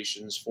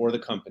operations for the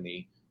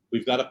company.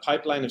 We've got a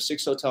pipeline of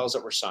 6 hotels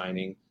that we're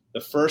signing. The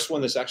first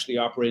one that's actually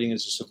operating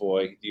is the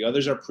Savoy. The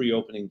others are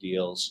pre-opening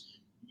deals.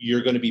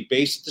 You're going to be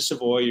based at the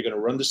Savoy. You're going to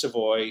run the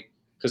Savoy,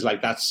 because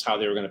like that's how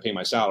they were going to pay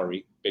my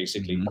salary,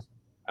 basically. Mm-hmm.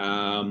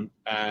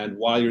 And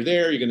while you're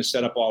there, you're going to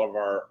set up all of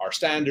our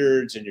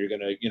standards, and you're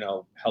going to,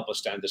 help us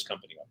stand this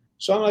company up.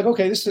 So I'm like,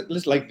 okay,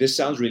 this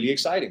sounds really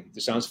exciting.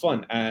 This sounds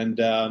fun. And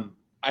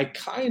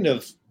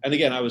and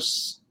again, I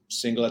was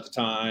single at the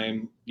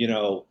time.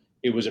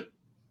 It was a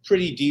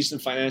pretty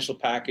decent financial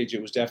package.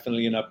 It was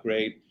definitely an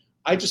upgrade.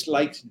 I just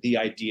liked the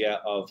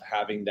idea of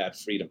having that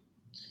freedom.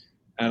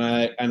 And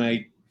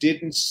I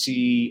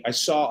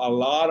saw a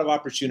lot of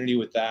opportunity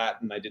with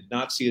that, and I did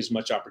not see as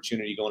much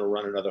opportunity going to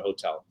run another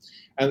hotel.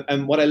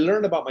 And what I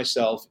learned about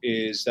myself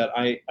is that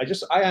I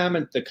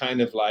am the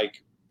kind of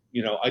like,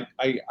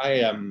 I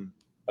am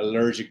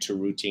allergic to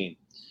routine,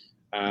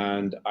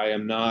 and I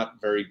am not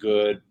very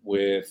good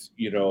with,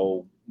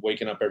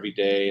 waking up every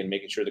day and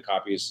making sure the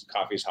coffee is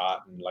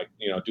hot, and like,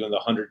 doing the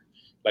 100,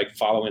 like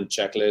following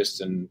checklists,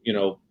 and,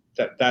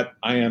 that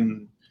I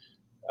am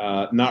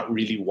not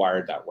really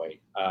wired that way.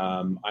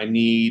 I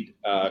need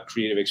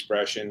creative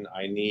expression.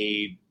 I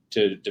need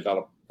to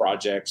develop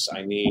projects.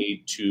 I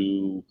need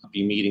to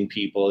be meeting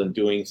people and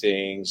doing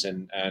things.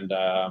 And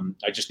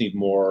I just need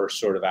more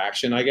sort of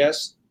action, I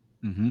guess.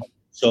 Mm-hmm.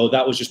 So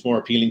that was just more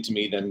appealing to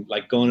me than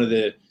like going to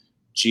the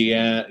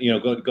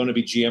GM, going to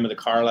be GM of the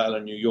Carlisle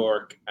in New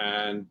York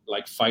and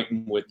like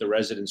fighting with the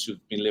residents who've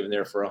been living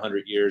there for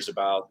 100 years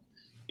about,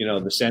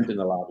 the scent in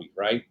the lobby.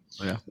 Right.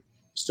 Yeah.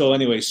 So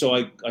anyway,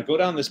 I go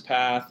down this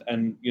path,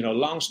 and,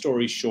 long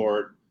story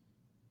short,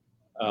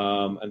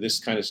 and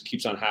this kind of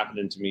keeps on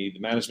happening to me, the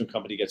management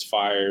company gets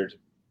fired,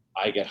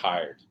 I get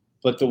hired.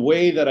 But the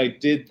way that I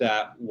did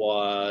that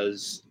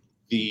was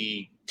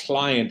the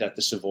client at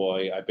the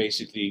Savoy, I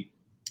basically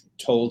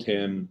told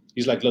him,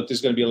 he's like, look, this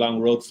is going to be a long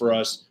road for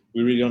us.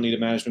 We really don't need a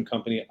management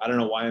company. I don't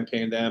know why I'm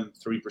paying them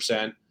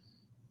 3%,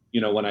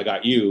 when I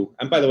got you.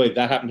 And by the way,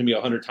 that happened to me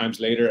 100 times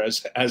later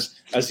as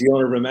the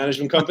owner of a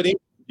management company.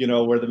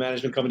 Where the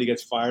management company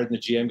gets fired and the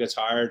GM gets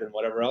hired and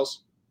whatever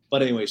else.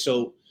 But anyway,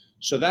 so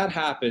that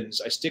happens.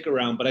 I stick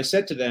around, but I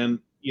said to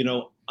them,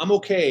 I'm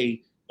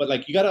okay, but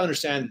like, you got to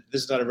understand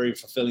this is not a very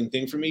fulfilling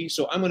thing for me.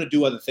 So I'm going to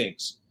do other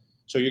things.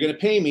 So you're going to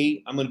pay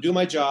me. I'm going to do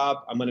my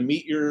job. I'm going to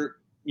meet your,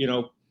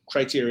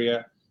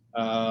 criteria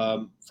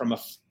from a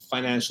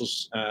financial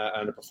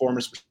and a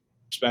performance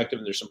perspective.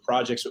 And there's some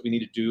projects that we need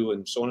to do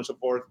and so on and so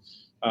forth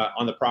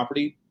on the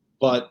property,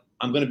 but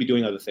I'm going to be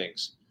doing other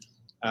things.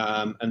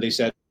 And they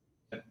said,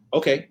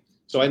 okay.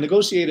 So I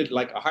negotiated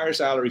like a higher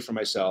salary for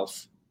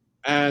myself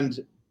and,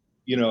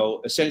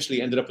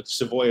 essentially ended up with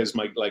Savoy as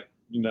my,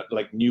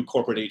 new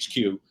corporate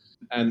HQ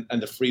and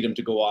the freedom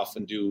to go off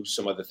and do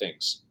some other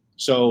things.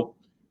 So,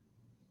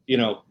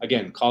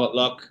 again, call it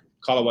luck,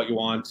 call it what you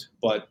want,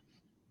 but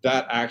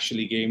that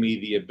actually gave me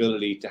the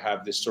ability to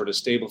have this sort of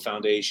stable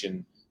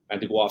foundation and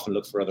to go off and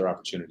look for other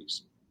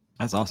opportunities.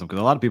 That's awesome. Because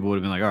a lot of people would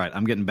have been like, all right,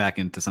 I'm getting back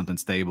into something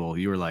stable.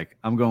 You were like,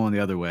 I'm going the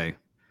other way.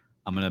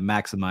 I'm going to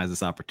maximize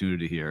this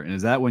opportunity here. And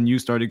is that when you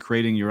started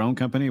creating your own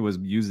company, was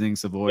using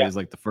Savoy as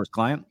like the first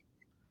client?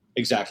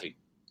 Exactly.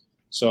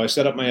 So I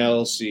set up my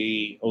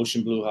LLC,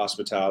 Ocean Blue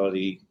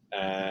Hospitality,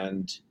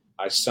 and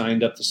I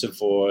signed up to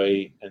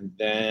Savoy. And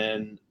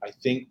then I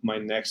think my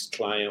next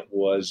client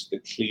was the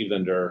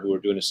Clevelander, who were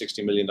doing a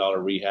 $60 million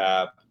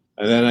rehab.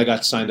 And then I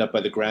got signed up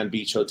by the Grand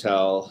Beach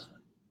Hotel.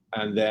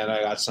 And then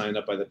I got signed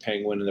up by the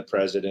Penguin and the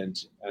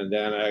President. And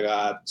then I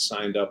got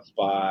signed up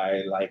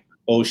by like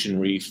Ocean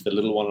Reef, the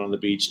little one on the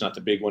beach, not the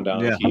big one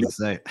down the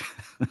Keys.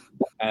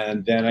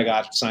 And then I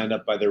got signed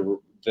up by the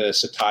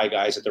Satai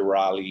guys at the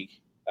Raleigh.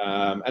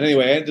 And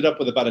anyway, I ended up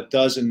with about a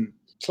dozen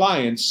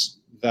clients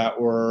that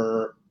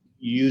were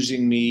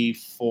using me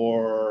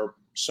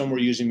some were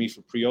using me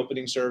for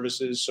pre-opening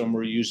services. Some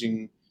were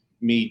using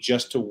me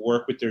just to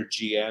work with their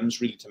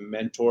GMs, really to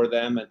mentor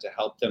them and to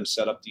help them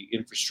set up the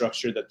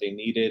infrastructure that they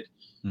needed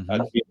to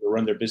be able to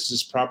run their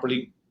business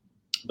properly.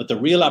 But the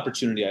real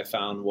opportunity I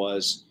found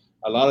was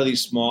a lot of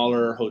these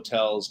smaller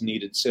hotels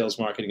needed sales,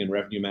 marketing, and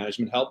revenue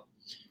management help.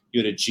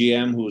 You had a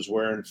GM who was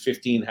wearing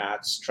 15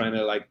 hats, trying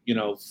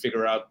to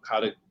figure out how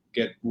to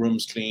get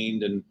rooms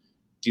cleaned and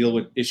deal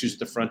with issues at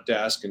the front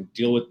desk and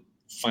deal with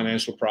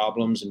financial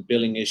problems and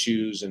billing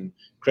issues and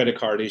credit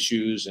card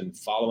issues and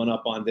following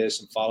up on this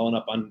and following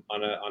up on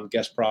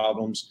guest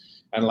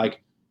problems. And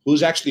like,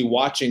 who's actually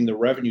watching the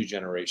revenue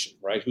generation,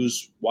 right?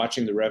 Who's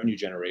watching the revenue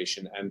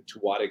generation and to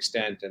what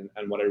extent? And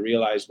what I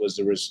realized was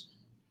there was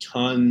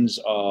tons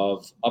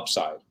of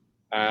upside.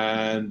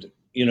 And,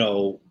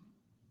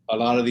 a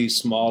lot of these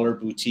smaller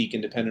boutique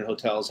independent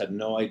hotels had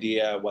no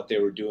idea what they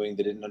were doing.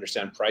 They didn't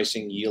understand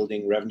pricing,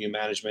 yielding, revenue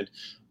management.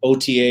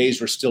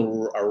 OTAs were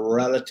still a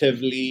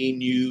relatively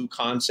new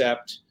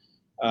concept.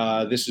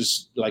 This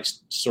is like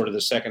sort of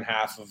the second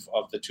half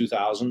of the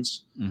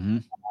 2000s.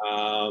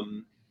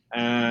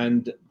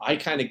 And I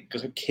kind of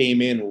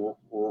came in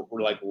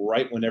like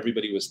right when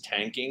everybody was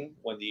tanking,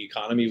 when the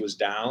economy was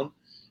down.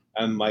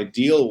 And my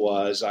deal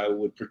was I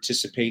would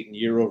participate in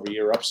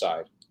year-over-year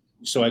upside.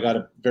 So I got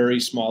a very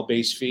small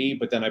base fee,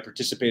 but then I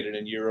participated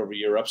in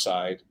year-over-year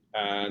upside.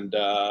 And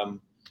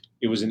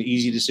it was an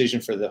easy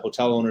decision for the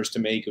hotel owners to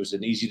make. It was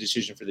an easy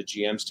decision for the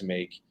GMs to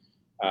make.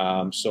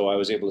 So I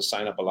was able to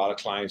sign up a lot of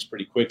clients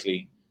pretty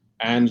quickly.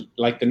 And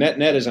like the net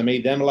is I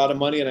made them a lot of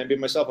money and I made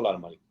myself a lot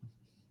of money.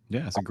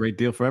 Yeah, it's a great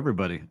deal for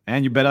everybody.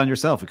 And you bet on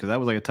yourself because that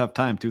was like a tough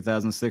time,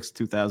 2006,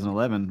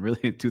 2011,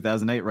 really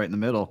 2008, right in the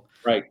middle.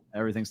 Right.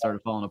 Everything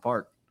started falling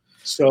apart.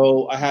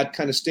 So I had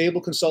kind of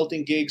stable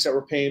consulting gigs that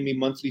were paying me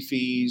monthly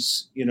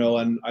fees,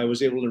 and I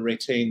was able to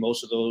retain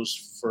most of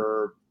those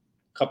for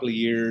a couple of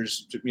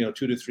years, 2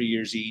 to 3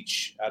 years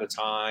each at a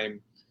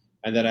time.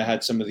 And then I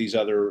had some of these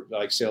other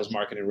like sales,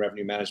 marketing, and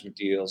revenue management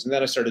deals. And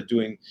then I started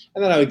doing,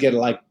 and then I would get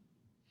like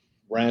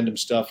random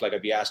stuff. Like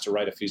I'd be asked to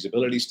write a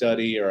feasibility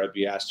study, or I'd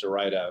be asked to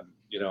write a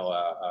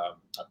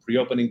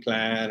pre-opening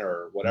plan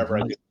or whatever.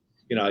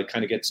 I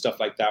kind of get stuff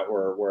like that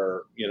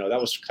where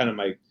that was kind of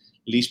my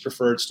least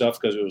preferred stuff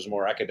because it was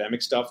more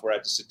academic stuff where I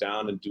had to sit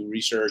down and do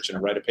research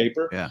and write a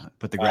paper. Yeah,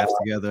 put the graphs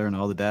together and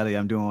all the data.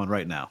 I'm doing one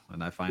right now,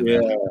 and I find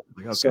that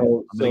like, okay,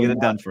 I'm gonna get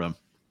it done for them.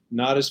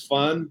 Not as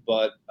fun,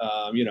 but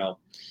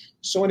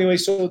So anyway,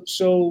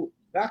 so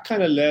that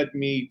kind of led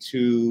me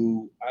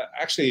to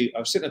I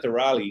was sitting at the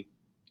Raleigh,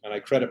 and I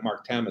credit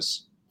Mark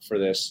Tamas for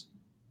this,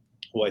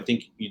 who I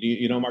think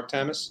you know Mark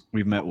Tamas.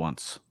 We've met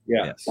once.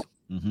 Yeah. Yes.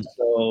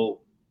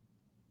 So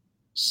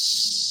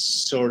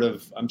sort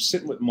of, I'm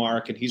sitting with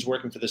Mark, and he's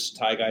working for the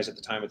Thai guys at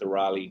the time at the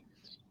Raleigh,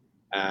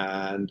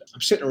 and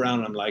I'm sitting around,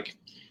 and I'm like,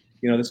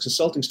 this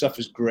consulting stuff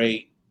is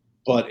great,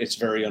 but it's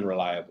very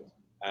unreliable.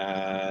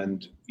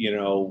 And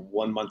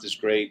 1 month is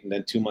great, and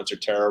then 2 months are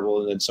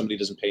terrible, and then somebody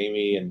doesn't pay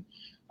me, and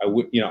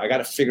I got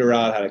to figure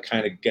out how to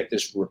kind of get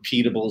this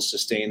repeatable,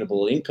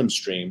 sustainable income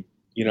stream.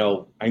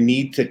 I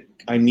need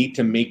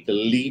to make the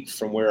leap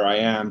from where I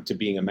am to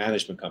being a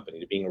management company,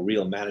 to being a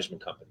real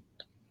management company.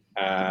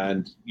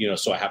 And,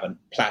 so I have a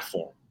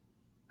platform,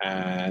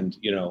 and,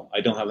 I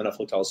don't have enough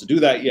hotels to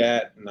do that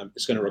yet. And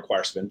it's going to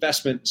require some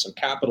investment, some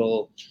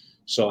capital.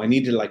 So I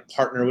need to like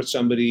partner with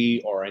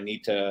somebody, or I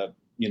need to,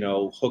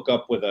 hook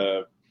up with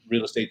a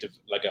real estate,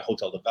 like a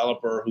hotel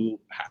developer who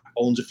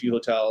owns a few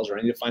hotels, or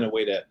I need to find a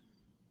way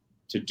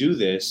to to do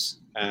this.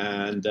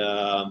 And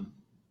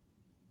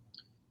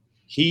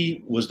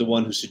he was the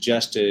one who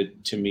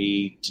suggested to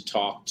me to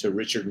talk to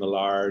Richard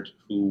Millard,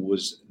 who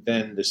was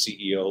then the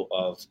CEO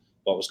of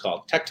what was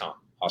called Tecton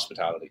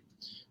Hospitality.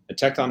 And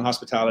Tecton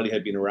Hospitality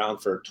had been around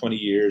for 20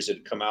 years. It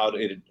had come out,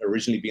 it had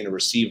originally been a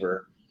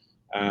receiver,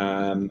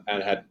 and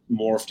had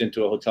morphed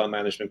into a hotel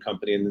management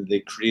company. And then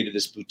they created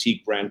this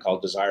boutique brand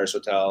called Desires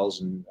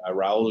Hotels. And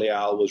Raul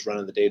Leal was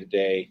running the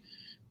day-to-day.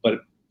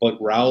 But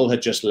Raul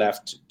had just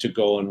left to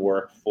go and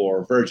work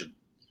for Virgin.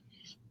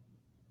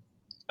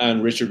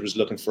 And Richard was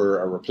looking for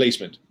a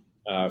replacement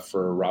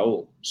for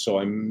Raul. So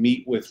I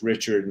meet with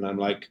Richard and I'm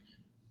like,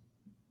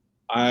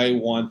 I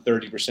want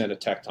 30% of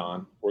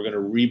Tecton. We're going to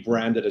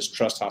rebrand it as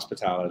Trust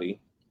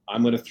Hospitality.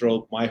 I'm going to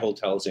throw my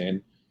hotels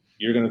in.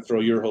 You're going to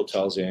throw your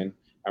hotels in.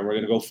 And we're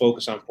going to go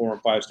focus on 4-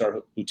 and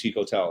 5-star boutique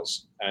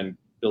hotels and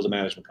build a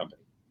management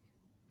company.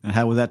 And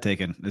how was that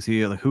taken? Is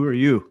he like, who are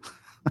you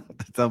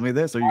to tell me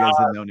this? Or you guys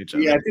didn't know each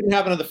other? Yeah, it didn't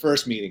happen on the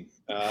first meeting.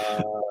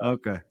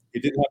 Okay.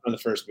 It didn't happen on the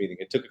first meeting.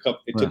 It took a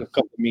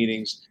couple of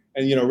meetings,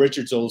 and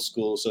Richard's old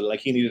school, so like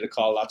he needed to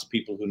call lots of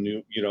people who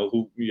knew,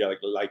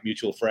 like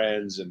mutual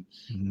friends, and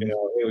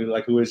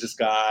like, who is this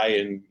guy,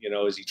 and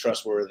is he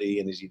trustworthy,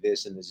 and is he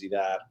this, and is he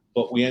that?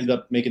 But we ended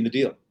up making the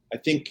deal. I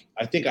think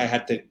I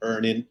had to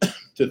earn in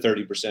to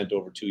 30%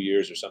 over 2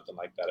 years or something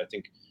like that. I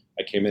think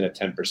I came in at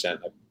 10%.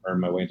 I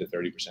earned my way into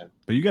 30%.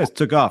 But you guys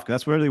took off.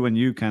 That's really when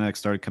you kind of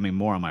started coming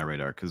more on my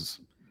radar, because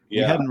we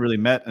hadn't really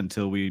met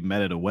until we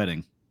met at a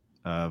wedding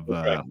of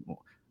a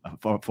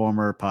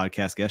former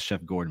podcast guest,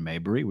 Chef Gordon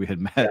Mabry. We had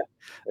met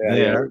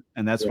there,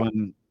 and that's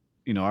when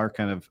our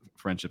kind of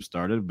friendship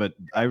started. But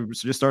I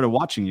just started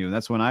watching you, and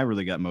that's when I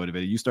really got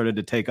motivated. You started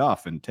to take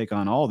off and take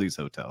on all these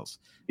hotels.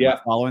 Am I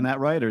following that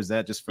right, or is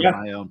that just from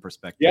my own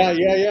perspective?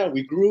 Yeah.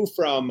 We grew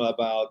from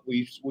about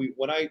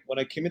when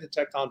I came into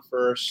Tecton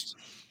first.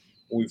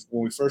 When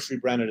we first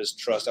rebranded as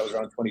Trust, that was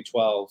around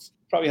 2012.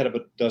 Probably had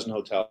about a dozen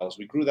hotels.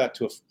 We grew that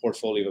to a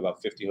portfolio of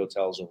about 50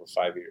 hotels over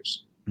 5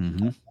 years.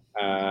 Mm-hmm.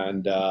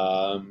 And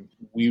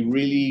we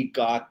really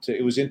got to,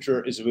 it was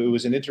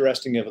an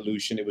interesting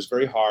evolution. It was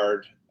very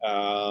hard.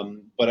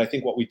 But I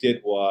think what we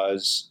did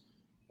was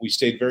we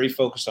stayed very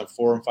focused on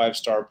 4- and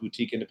 5-star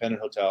boutique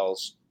independent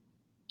hotels.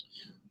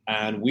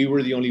 And we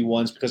were the only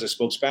ones, because I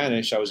spoke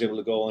Spanish, I was able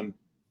to go and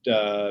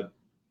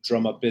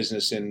drum up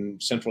business in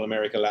Central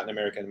America, Latin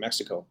America, and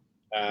Mexico,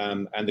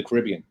 and the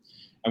Caribbean.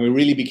 And we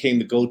really became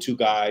the go-to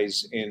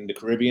guys in the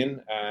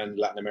Caribbean and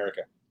Latin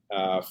America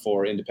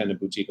for independent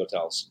boutique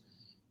hotels.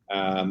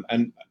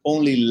 And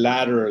only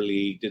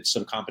laterally did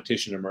some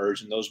competition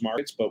emerge in those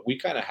markets, but we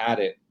kind of had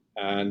it.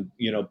 And,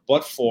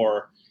 but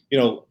for,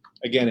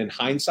 again, in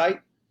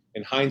hindsight,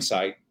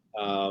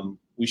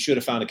 we should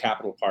have found a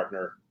capital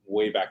partner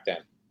way back then,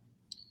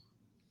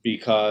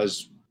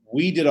 because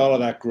we did all of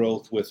that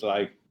growth with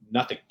like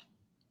nothing,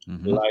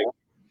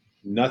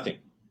 nothing.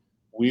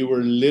 We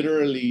were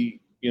literally,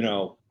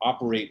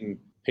 operating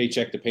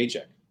paycheck to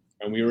paycheck,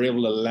 and we were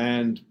able to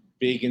land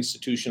big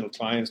institutional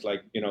clients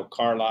like,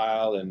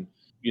 Carlisle, and,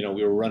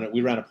 we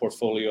ran a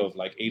portfolio of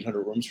like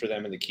 800 rooms for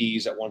them in the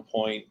Keys at one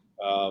point.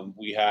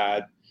 We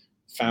had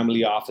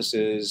family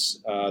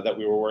offices that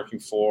we were working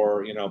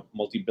for,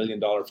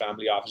 multi-billion-dollar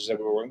family offices that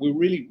we were working.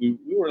 We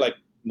were like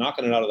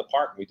knocking it out of the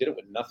park, and we did it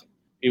with nothing.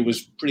 It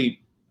was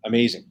pretty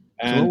amazing.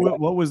 And so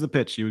what was the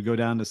pitch? You would go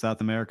down to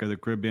South America, the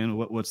Caribbean.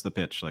 What's the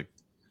pitch like?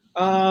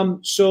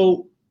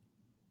 So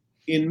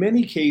in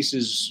many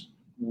cases,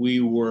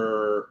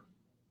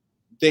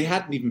 they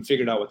hadn't even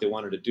figured out what they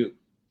wanted to do.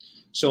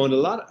 So in a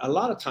lot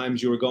of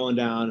times you were going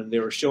down and they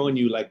were showing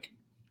you like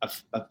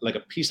a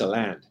piece of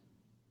land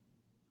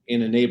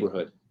in a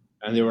neighborhood.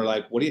 And they were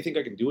like, what do you think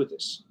I can do with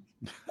this?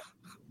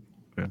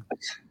 Yeah.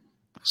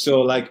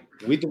 So like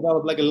we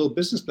developed like a little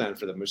business plan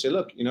for them. We say,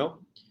 look,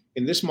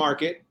 in this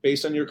market,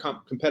 based on your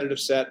competitive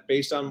set,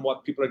 based on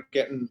what people are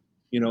getting,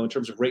 in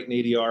terms of rate and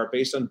ADR,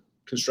 based on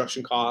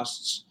construction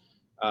costs,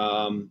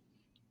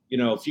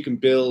 if you can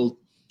build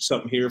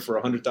something here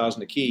for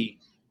 $100,000 a key,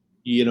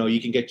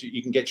 you can get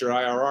your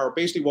IRR.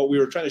 Basically, what we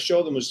were trying to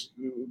show them was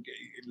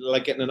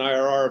like getting an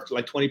IRR of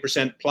like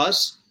 20%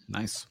 plus.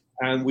 Nice.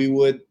 And we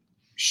would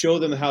show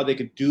them how they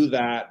could do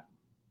that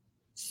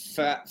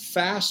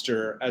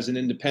faster as an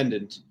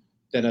independent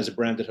than as a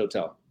branded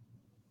hotel.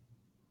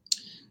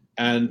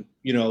 And,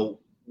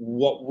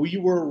 what we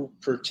were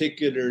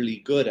particularly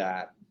good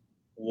at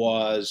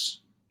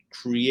was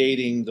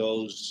creating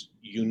those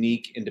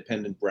unique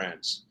independent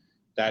brands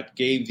that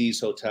gave these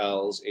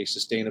hotels a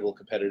sustainable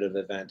competitive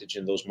advantage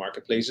in those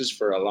marketplaces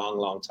for a long,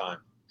 long time.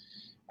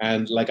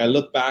 And like I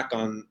look back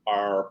on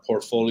our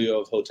portfolio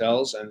of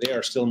hotels, and they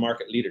are still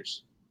market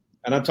leaders.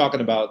 And I'm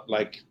talking about,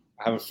 like,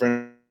 I have a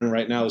friend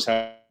right now who's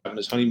having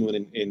his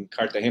honeymoon in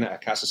Cartagena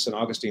at Casa San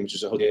Agustin, which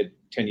is a hotel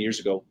 10 years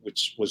ago,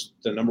 which was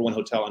the number one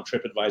hotel on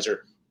TripAdvisor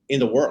in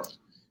the world,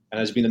 and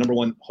has been the number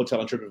one hotel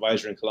on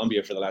TripAdvisor in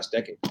Colombia for the last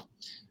decade.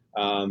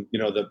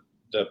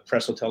 The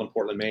Press Hotel in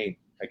Portland, Maine,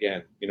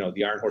 again,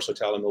 the Iron Horse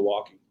Hotel in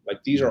Milwaukee.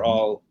 Like, these are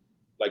all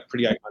like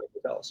pretty iconic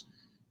hotels.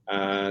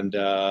 And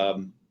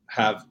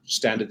have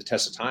standed the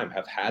test of time,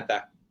 have had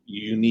that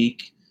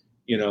unique,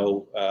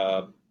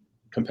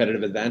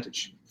 competitive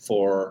advantage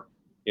for,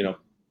 in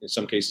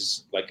some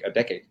cases, like a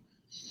decade.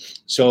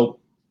 So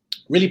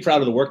really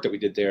proud of the work that we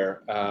did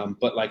there.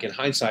 But like in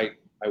hindsight,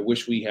 I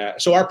wish we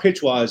had. So our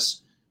pitch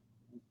was,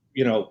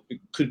 it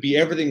could be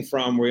everything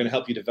from we're going to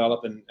help you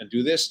develop and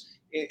do this.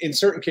 In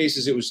certain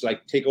cases, it was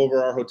like take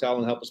over our hotel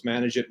and help us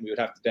manage it. And we would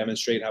have to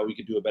demonstrate how we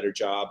could do a better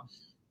job.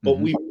 But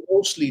we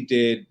mostly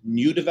did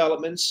new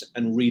developments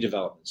and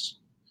redevelopments.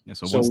 Yeah,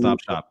 so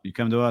one-stop shop. You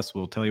come to us,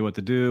 we'll tell you what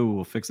to do.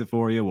 We'll fix it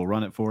for you. We'll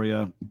run it for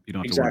you. You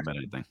don't have to worry about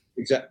anything.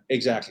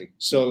 Exactly.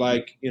 So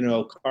like,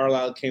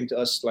 Carlisle came to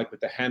us like with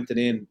the Hampton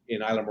Inn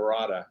in Isla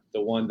Morada,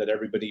 the one that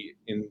everybody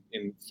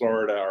in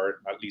Florida, or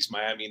at least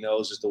Miami,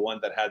 knows is the one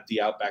that had the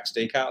Outback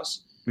Steakhouse.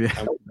 Yeah.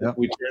 And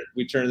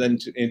we turned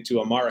it into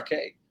a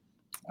Marrakech.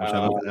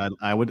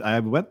 I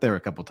went there a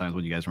couple of times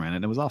when you guys ran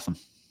it. It was awesome.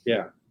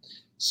 Yeah.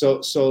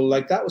 So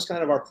like that was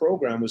kind of our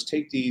program, was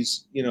take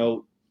these,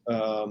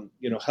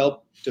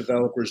 help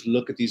developers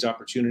look at these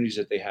opportunities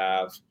that they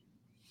have.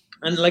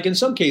 And like in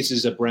some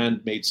cases, a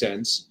brand made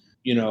sense,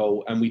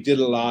 and we did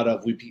a lot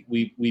of,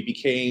 we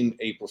became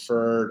a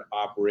preferred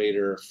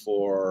operator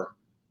for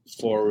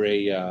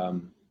a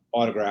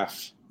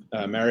autograph,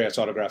 Marriott's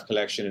autograph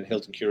collection and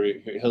Hilton's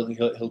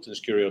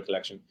Curio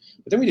collection.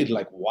 But then we did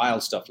like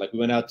wild stuff. Like we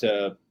went out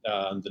to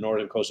the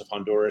northern coast of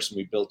Honduras and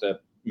we built a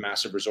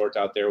massive resort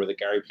out there with a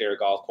Gary Player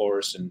golf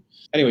course. And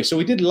anyway, so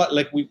we did a lot,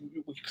 like we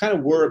kind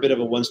of were a bit of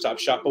a one-stop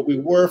shop, but we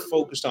were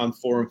focused on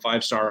 4 and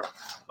 5 star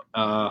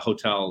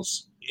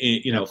hotels,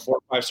 4 and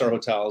 5 star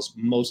hotels,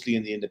 mostly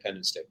in the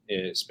independent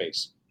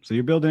space. So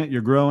you're building it,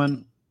 you're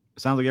growing.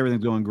 It sounds like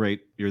everything's going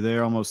great. You're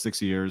there almost 6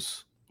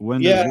 years.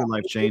 When does your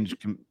life change?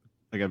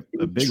 Like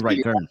a big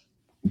right turn.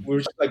 We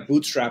were just like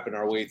bootstrapping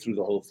our way through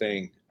the whole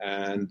thing.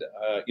 And,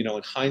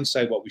 in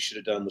hindsight, what we should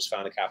have done was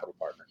found a capital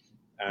partner.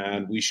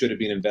 And we should have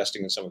been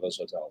investing in some of those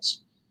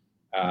hotels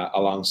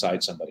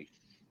alongside somebody.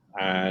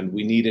 And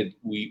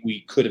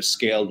we could have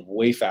scaled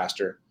way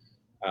faster,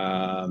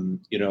 and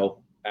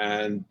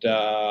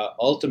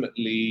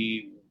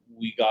ultimately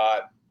we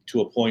got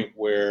to a point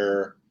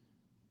where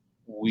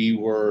we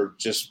were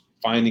just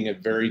finding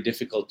it very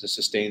difficult to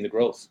sustain the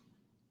growth.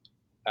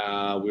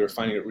 We were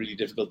finding it really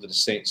difficult to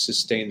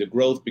sustain the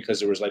growth because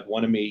there was like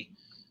one of me,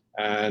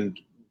 and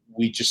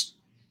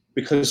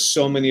because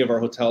so many of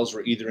our hotels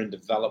were either in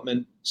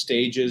development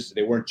stages,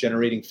 they weren't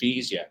generating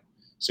fees yet.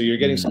 So you're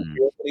getting some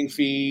opening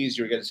fees,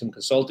 you're getting some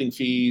consulting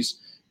fees,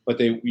 but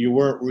you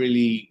weren't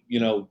really,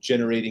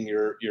 generating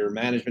your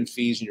management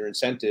fees and your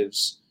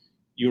incentives.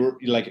 You were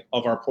like,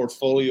 of our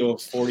portfolio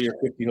of 40 or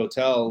 50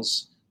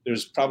 hotels,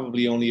 there's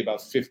probably only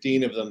about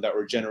 15 of them that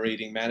were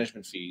generating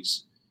management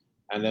fees.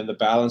 And then the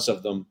balance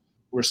of them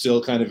were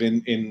still kind of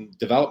in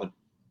development.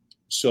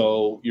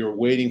 So you're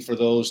waiting for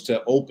those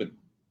to open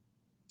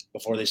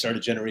before they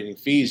started generating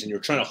fees, and you're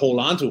trying to hold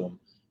on to them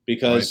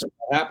because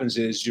what happens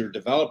is your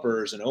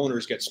developers and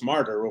owners get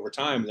smarter over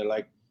time. They're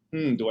like,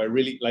 do I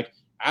really, like,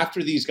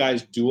 after these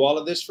guys do all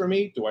of this for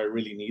me, do I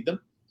really need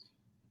them?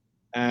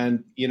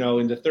 And,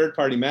 in the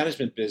third-party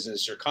management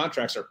business, your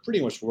contracts are pretty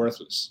much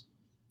worthless.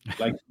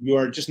 Like, you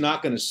are just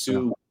not going to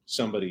sue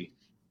somebody,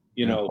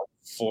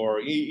 for,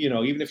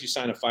 even if you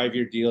sign a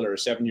 5-year deal or a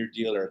 7-year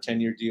deal or a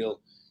 10-year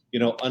deal, you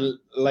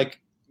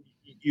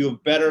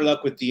have better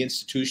luck with the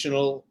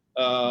institutional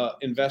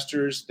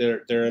investors.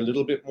 They're a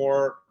little bit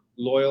more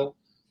loyal.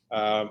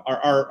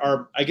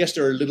 I guess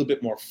they're a little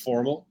bit more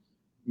formal,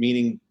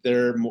 meaning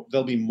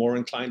they'll be more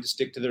inclined to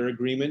stick to their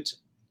agreement,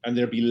 and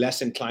they'll be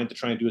less inclined to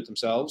try and do it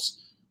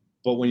themselves.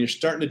 But when you're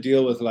starting to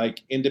deal with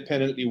like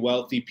independently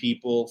wealthy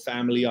people,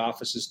 family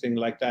offices, things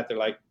like that, they're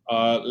like,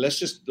 let's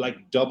just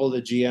like double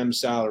the GM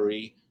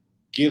salary,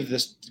 give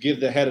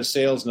the head of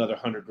sales another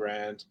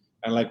 $100,000,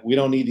 and like we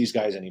don't need these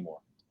guys anymore.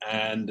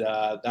 And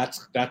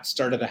that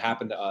started to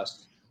happen to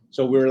us.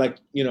 So we're like,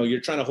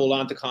 you're trying to hold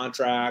on to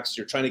contracts,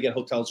 you're trying to get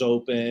hotels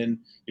open,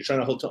 you're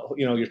trying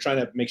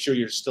to make sure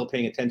you're still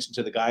paying attention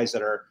to the guys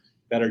that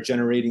are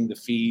generating the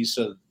fees,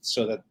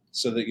 so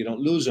that you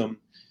don't lose them.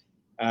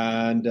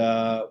 And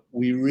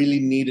we really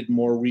needed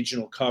more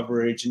regional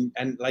coverage,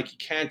 and like you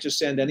can't just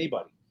send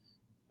anybody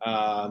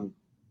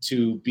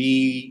to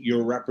be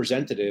your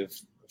representative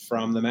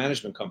from the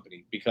management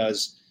company,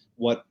 because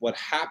what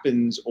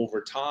happens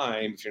over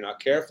time, if you're not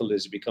careful,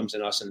 is it becomes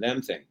an us and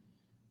them thing,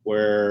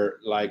 where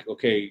like,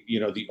 okay,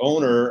 the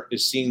owner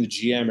is seeing the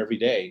GM every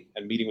day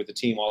and meeting with the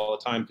team all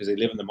the time because they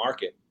live in the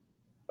market.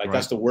 Like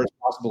That's the worst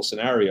possible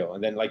scenario.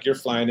 And then like you're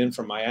flying in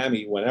from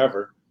Miami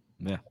whenever.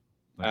 Yeah.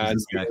 And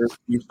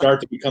you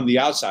start to become the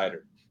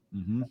outsider,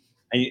 and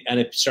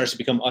it starts to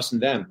become us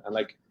and them,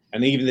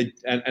 and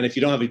if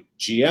you don't have a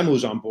GM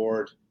who's on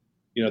board,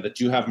 that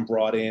you haven't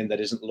brought in,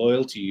 that isn't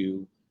loyal to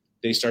you,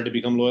 they start to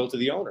become loyal to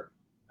the owner,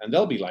 and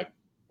they'll be like,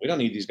 we don't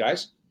need these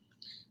guys,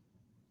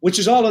 which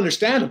is all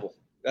understandable.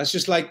 That's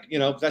just like,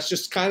 that's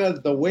just kind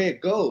of the way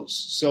it goes.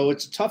 So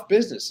it's a tough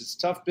business. It's a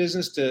tough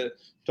business to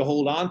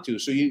hold on to.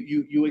 So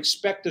you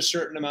expect a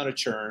certain amount of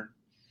churn.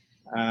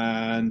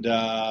 And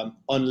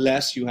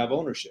unless you have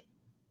ownership,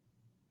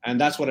 And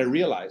that's what I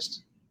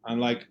realized. I'm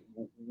like,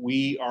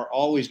 we are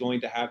always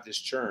going to have this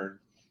churn.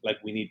 Like,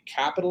 we need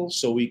capital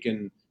so we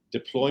can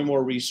deploy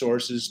more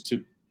resources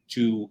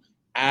to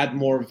add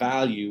more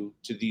value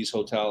to these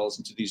hotels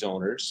and to these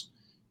owners.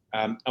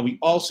 And we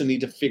also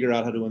need to figure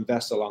out how to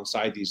invest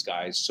alongside these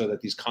guys so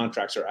that these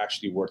contracts are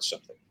actually worth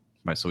something.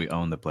 Right. So we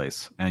own the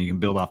place, and you can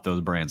build off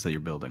those brands that you're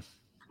building.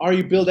 Or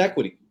you build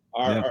equity,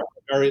 or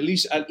at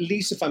least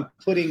if I'm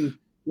putting,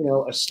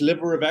 a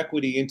sliver of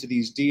equity into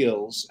these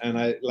deals, and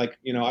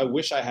I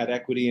wish I had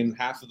equity in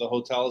half of the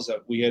hotels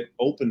that we had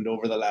opened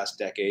over the last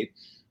decade,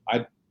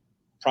 I'd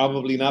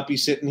probably not be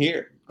sitting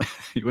here.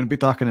 You wouldn't be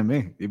talking to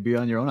me. You'd be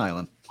on your own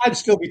island. I'd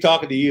still be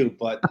talking to you,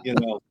 but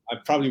I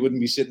probably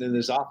wouldn't be sitting in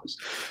this office.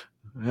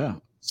 Yeah.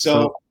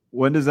 So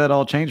when does that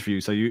all change for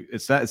you? So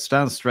it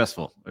sounds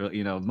stressful.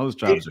 Most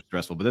jobs are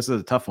stressful, but this is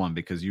a tough one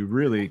because you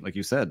really, like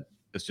you said,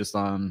 it's just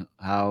on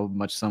how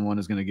much someone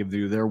is going to give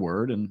you their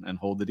word and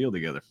hold the deal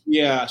together.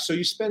 Yeah. So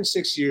you spend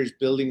 6 years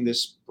building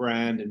this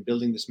brand and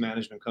building this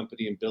management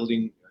company and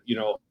building,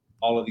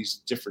 all of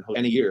these different hotels.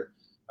 And a year,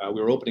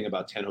 we were opening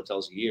about 10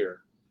 hotels a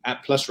year,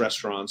 at plus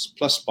restaurants,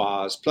 plus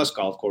spas, plus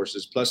golf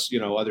courses, plus,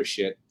 other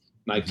shit,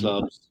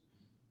 nightclubs,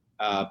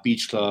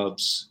 beach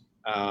clubs.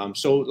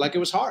 So it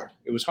was hard.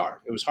 It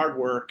was hard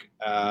work.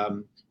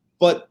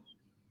 But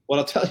what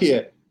I'll tell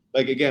you,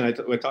 again, I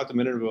talked a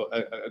minute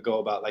ago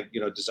about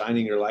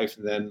designing your life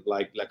and then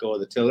let go of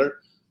the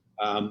tiller.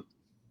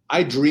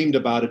 I dreamed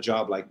about a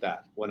job like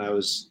that when I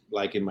was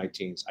in my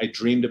teens. I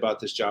dreamed about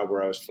this job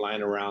where I was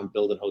flying around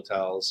building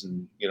hotels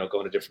and,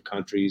 going to different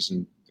countries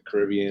and the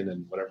Caribbean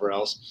and whatever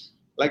else.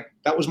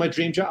 That was my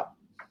dream job.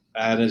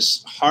 And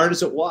as hard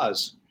as it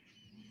was,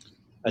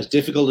 as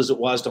difficult as it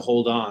was to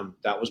hold on,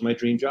 that was my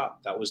dream job.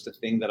 That was the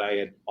thing that I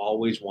had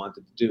always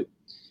wanted to do.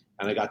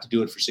 And I got to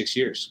do it for 6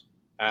 years.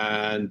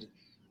 And,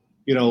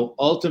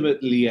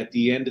 ultimately at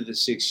the end of the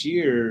 6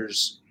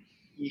 years,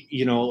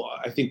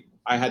 I think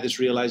I had this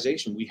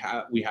realization, we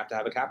have to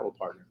have a capital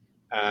partner.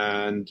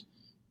 And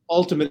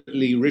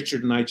ultimately,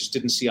 Richard and I just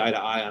didn't see eye to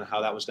eye on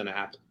how that was going to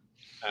happen.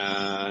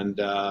 And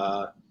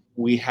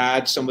we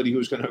had somebody who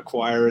was going to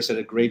acquire us at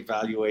a great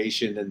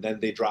valuation, and then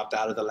they dropped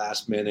out at the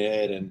last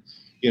minute. And,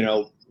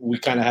 we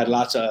kind of had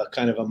lots of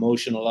kind of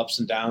emotional ups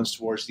and downs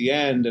towards the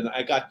end. And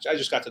I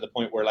just got to the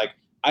point where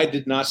I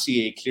did not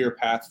see a clear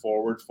path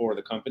forward for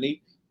the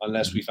company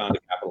unless we found a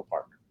capital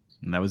partner.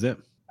 And that was it.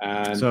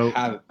 And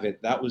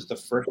that was the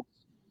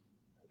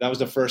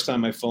first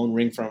time my phone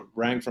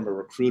rang from a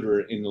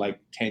recruiter in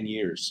 10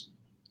 years.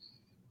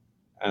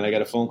 And I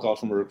got a phone call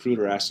from a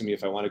recruiter asking me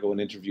if I want to go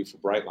and interview for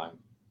Brightline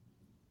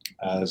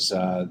as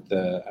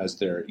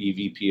their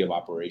EVP of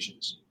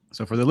operations.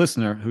 So for the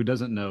listener who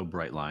doesn't know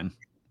Brightline,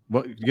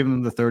 give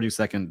them the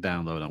 30-second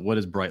download on what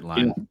is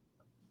Brightline?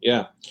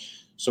 Yeah.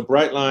 So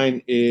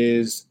Brightline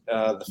is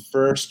the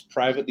first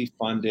privately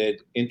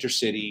funded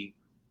intercity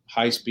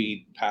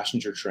high-speed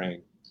passenger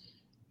train,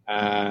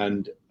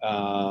 and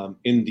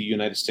in the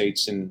United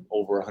States in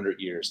over 100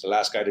 years. The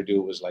last guy to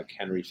do it was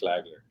Henry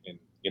Flagler in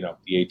the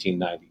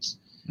 1890s.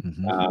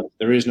 Mm-hmm.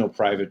 There is no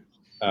private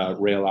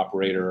rail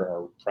operator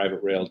or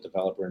private rail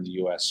developer in the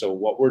U.S. So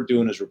what we're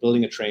doing is we're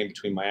building a train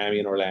between Miami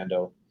and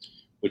Orlando,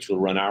 which will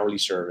run hourly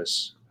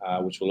service,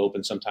 which will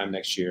open sometime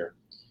next year.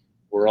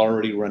 We're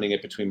already running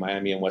it between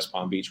Miami and West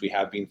Palm Beach. We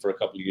have been for a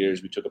couple of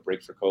years. We took a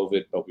break for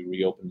COVID, but we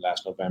reopened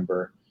last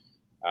November.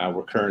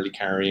 We're currently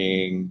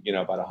carrying,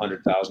 about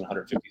 100,000,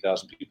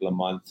 150,000 people a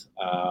month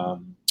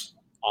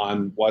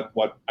on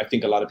what I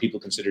think a lot of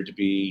people consider to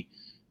be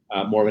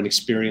more of an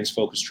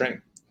experience-focused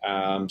train.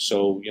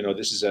 So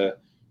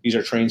these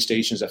are train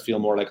stations that feel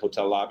more like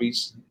hotel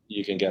lobbies.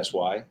 You can guess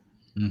why.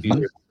 Mm-hmm. These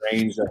are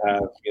trains that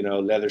have,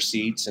 leather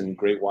seats and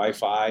great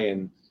Wi-Fi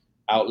and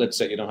outlets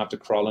that you don't have to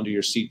crawl under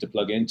your seat to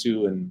plug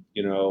into. And,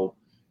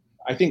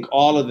 I think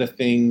all of the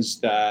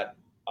things that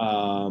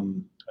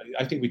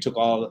I think we took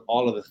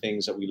all of the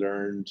things that we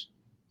learned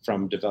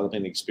from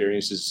developing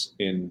experiences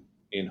in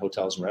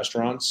hotels and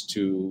restaurants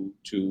to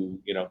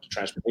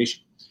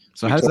transportation.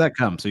 So how does that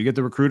come? So you get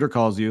the recruiter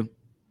calls you.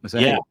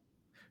 Say, yeah. Hey,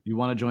 you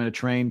want to join a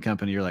train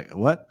company? You're like,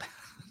 what?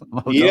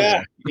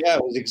 Yeah.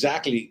 It was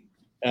exactly.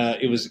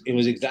 It was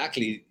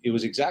exactly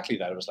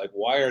that. It was like,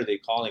 why are they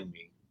calling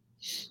me?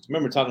 I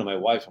remember talking to my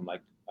wife. I'm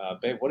like,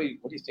 babe, what do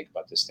you think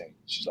about this thing?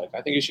 She's like,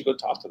 I think you should go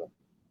talk to them.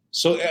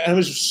 So, and it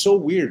was so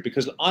weird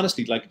because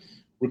honestly,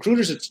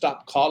 recruiters had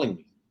stopped calling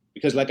me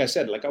because, like I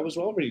said, this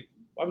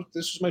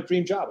was my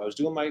dream job. I was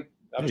doing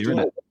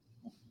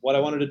what I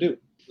wanted to do.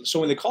 So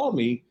when they called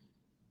me,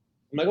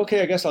 I'm like,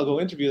 okay, I guess I'll go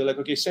interview. They're like,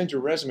 okay, send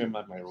your resume. I'm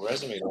like, my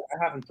resume?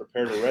 I haven't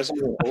prepared a resume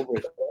in over a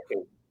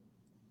decade.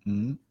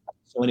 Mm-hmm.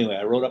 So anyway,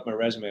 I wrote up my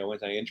resume. I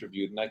went and I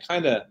interviewed, and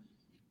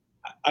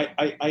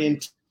I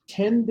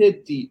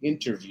intended the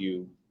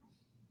interview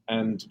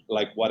and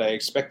what I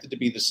expected to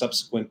be the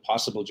subsequent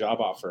possible job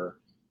offer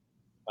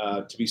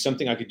to be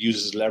something I could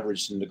use as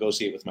leverage to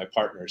negotiate with my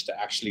partners to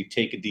actually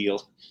take a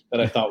deal that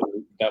I thought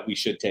that we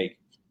should take.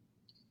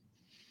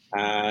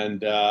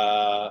 And,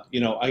 I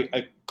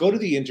go to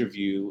the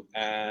interview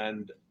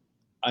and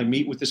I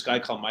meet with this guy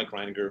called Mike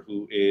Reininger,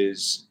 who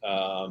is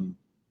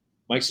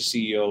Mike's the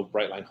CEO of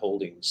Brightline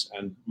Holdings,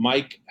 and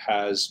Mike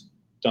has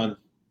done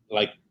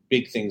like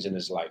big things in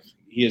his life.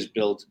 He has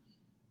built,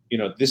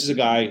 this is a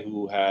guy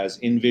who has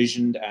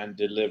envisioned and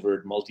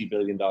delivered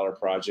multi-billion-dollar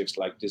projects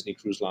like Disney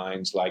Cruise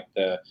Lines, like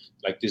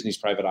Disney's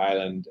Private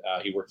Island.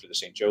 He worked for the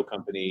St. Joe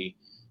Company.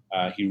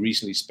 He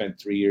recently spent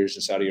 3 years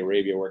in Saudi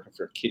Arabia working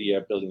for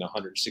Qiddiya, building a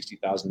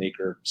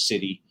 160,000-acre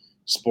city,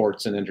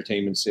 sports and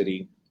entertainment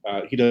city.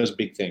 He does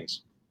big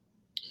things.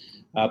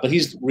 But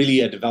he's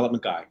really a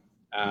development guy.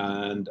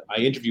 And I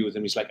interview with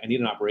him. He's like, I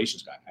need an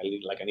operations guy. I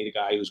need a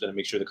guy who's going to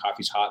make sure the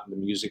coffee's hot and the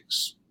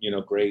music's,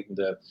 great and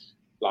the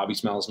lobby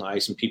smells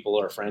nice and people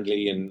are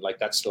friendly. And like,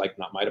 that's like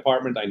not my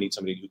department. I need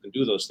somebody who can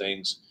do those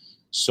things.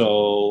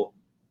 So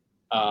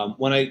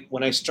when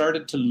I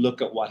started to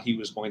look at what he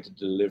was going to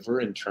deliver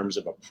in terms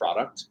of a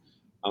product,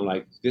 I'm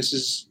like, this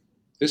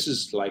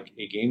is like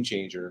a game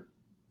changer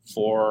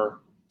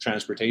for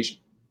transportation.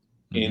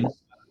 Mm-hmm.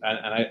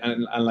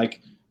 And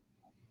like,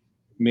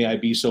 may I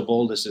be so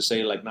bold as to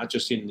say, like, not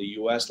just in the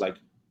US, like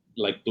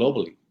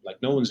globally,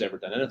 like no one's ever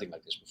done anything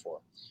like this before.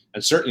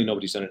 And certainly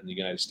nobody's done it in the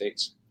United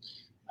States.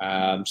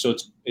 So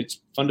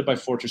it's funded by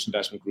Fortress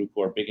Investment Group,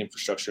 who are big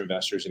infrastructure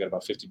investors. They got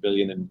about 50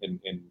 billion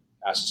in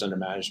assets under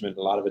management.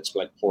 A lot of it's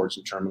like ports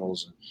and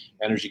terminals and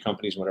energy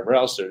companies and whatever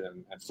else,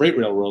 and freight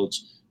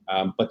railroads.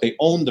 But they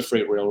own the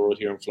freight railroad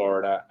here in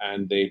Florida,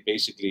 and they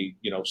basically,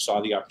 saw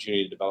the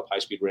opportunity to develop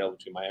high-speed rail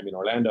between Miami and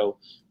Orlando,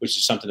 which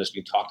is something that's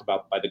been talked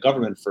about by the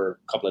government for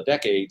a couple of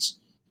decades.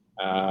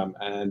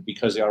 And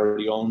because they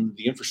already own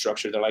the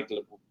infrastructure, they're like,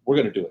 we're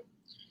going to do it.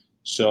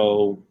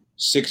 So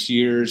 6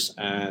 years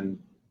and,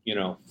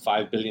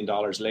 $5 billion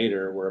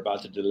later, we're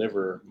about to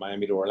deliver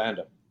Miami to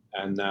Orlando.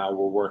 And now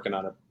we're working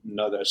on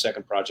a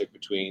second project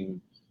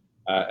between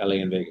LA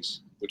and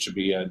Vegas, which would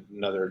be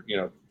another,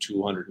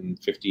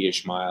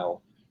 250-ish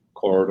mile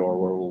corridor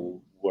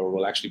where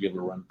we'll actually be able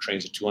to run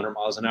trains at 200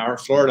 miles an hour.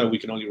 Florida, we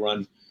can only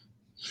run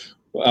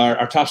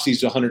our top speed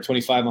is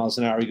 125 miles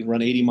an hour. You can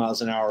run 80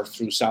 miles an hour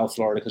through South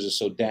Florida because it's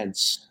so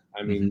dense.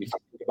 I mean, if you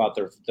think about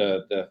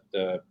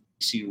the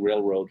DC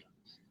Railroad,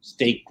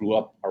 state grew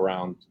up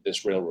around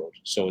this railroad,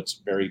 so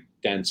it's very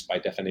dense by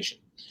definition.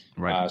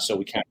 Right. So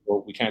we can't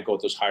go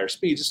at those higher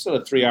speeds. It's still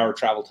a 3-hour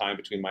travel time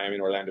between Miami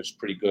and Orlando. It's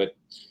pretty good.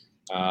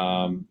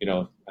 And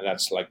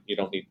that's like, you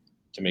don't need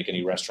to make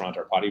any restaurant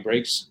or potty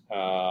breaks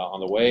on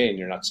the way, and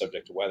you're not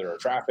subject to weather or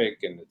traffic,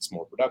 and it's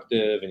more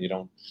productive, and you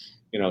don't,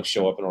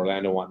 show up in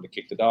Orlando wanting to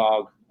kick the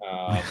dog.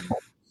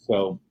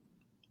 So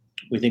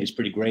we think it's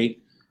pretty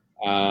great.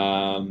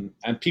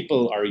 And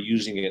people are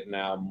using it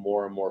now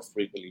more and more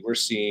frequently. We're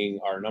seeing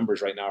our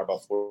numbers right now are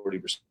about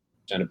 40%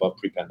 above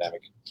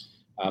pre-pandemic.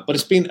 But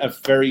it's been a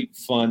very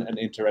fun and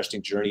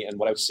interesting journey. And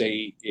what I would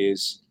say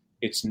is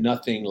it's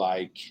nothing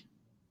like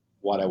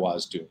what I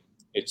was doing.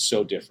 It's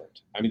so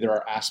different. I mean, there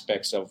are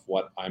aspects of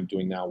what I'm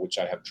doing now, which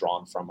I have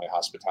drawn from my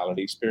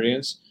hospitality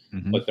experience,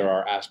 but there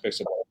are aspects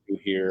of what I do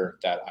here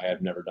that I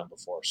have never done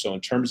before. So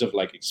in terms of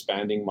like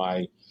expanding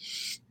my,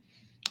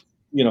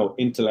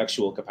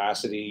 intellectual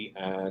capacity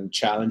and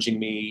challenging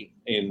me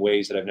in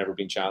ways that I've never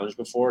been challenged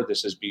before,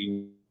 this has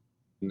been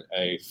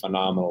a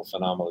phenomenal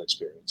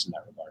experience in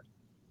that regard.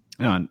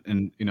 Yeah,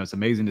 and it's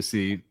amazing to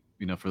see,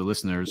 for the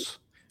listeners,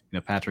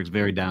 Patrick's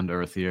very down to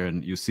earth here,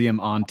 and you see him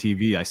on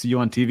TV. I see you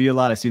on TV a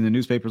lot. I see in the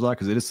newspapers a lot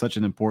because it is such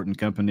an important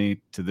company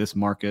to this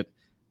market,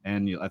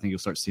 and I think you'll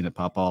start seeing it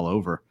pop all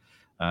over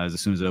as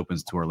soon as it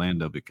opens to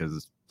Orlando.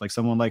 Because like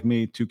someone like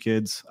me, 2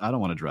 kids, I don't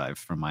want to drive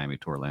from Miami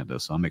to Orlando,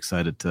 so I'm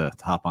excited to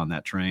hop on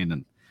that train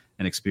and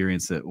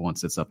experience it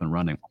once it's up and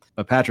running.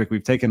 But Patrick,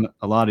 we've taken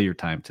a lot of your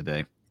time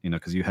today,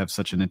 because you have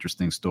such an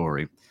interesting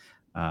story.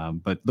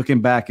 But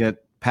looking back at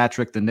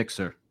Patrick the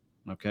Nixer,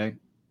 okay,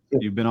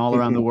 you've been all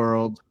around the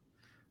world.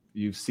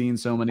 You've seen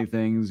so many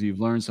things. You've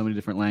learned so many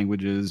different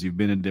languages. You've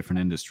been in different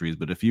industries.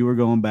 But if you were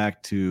going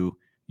back to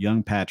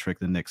young Patrick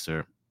the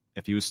Nixer,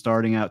 if he was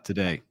starting out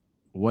today,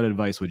 what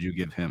advice would you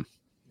give him?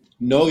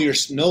 Know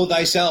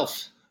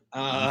thyself.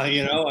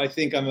 I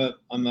think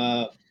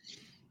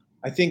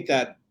I think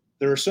that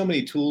there are so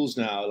many tools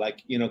now,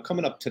 like,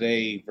 coming up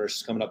today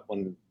versus coming up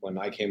when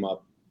I came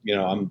up,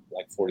 I'm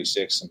like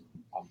 46 and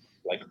I'm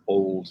like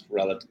old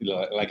relative.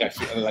 Like I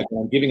feel like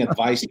when I'm giving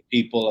advice to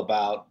people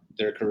about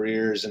their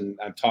careers, and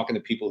I'm talking to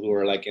people who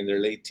are like in their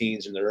late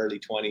teens and their early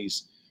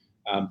 20s,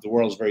 the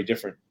world's very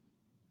different.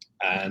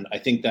 And I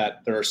think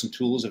that there are some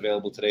tools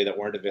available today that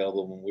weren't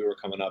available when we were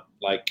coming up.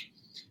 Like,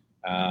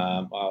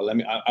 I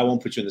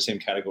won't put you in the same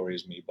category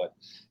as me, but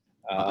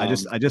I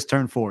just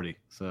turned 40,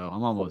 so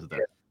I'm almost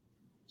there.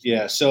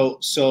 Yeah. So,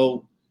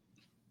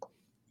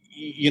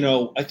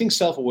 I think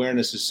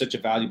self-awareness is such a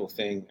valuable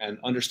thing, and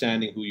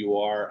understanding who you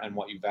are and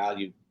what you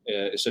value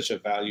is such a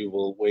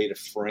valuable way to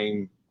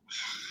frame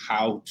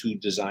how to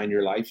design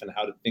your life and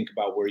how to think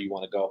about where you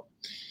want to go.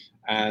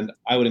 And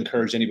I would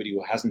encourage anybody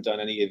who hasn't done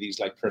any of these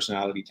like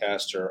personality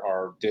tests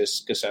or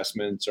DISC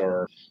assessments,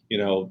 or,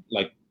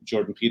 like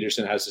Jordan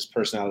Peterson has this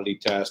personality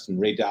test and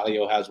Ray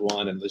Dalio has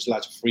one, and there's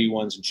lots of free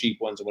ones and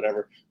cheap ones and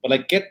whatever, but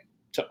like get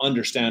to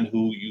understand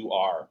who you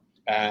are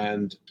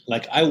And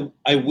like,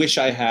 I wish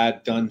I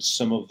had done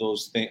some of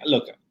those things.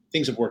 Look,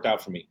 things have worked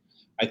out for me.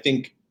 I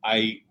think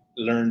I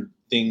learned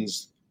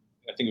things.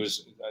 I think it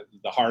was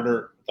the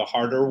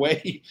harder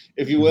way,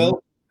 if you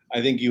will.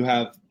 I think you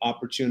have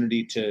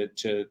opportunity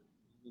to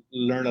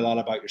learn a lot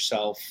about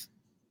yourself,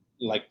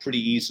 like pretty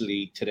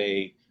easily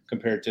today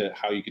compared to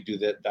how you could do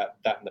that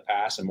in the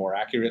past and more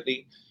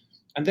accurately.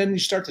 And then you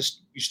start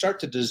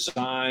to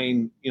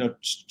design,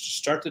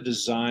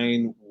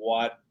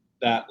 what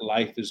that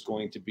life is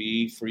going to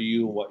be for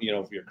you, what,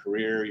 for your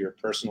career, your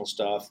personal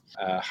stuff,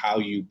 how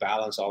you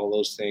balance all of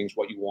those things,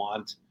 what you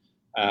want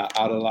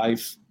out of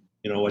life,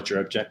 what your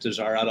objectives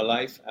are out of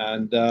life.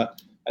 And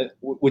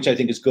which I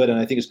think is good. And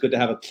I think it's good to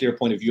have a clear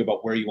point of view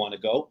about where you want to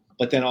go,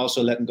 but then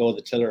also letting go of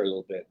the tiller a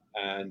little bit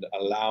and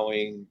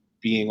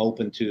being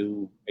open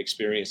to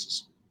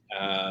experiences,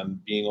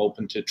 being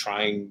open to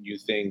trying new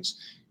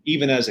things.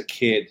 Even as a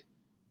kid,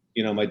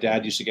 my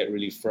dad used to get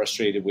really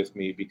frustrated with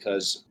me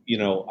because,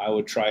 I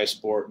would try a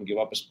sport and give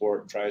up a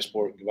sport and try a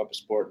sport and give up a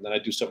sport. And then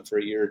I'd do something for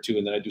a year or two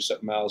and then I'd do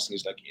something else. And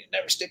he's like, you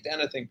never stick to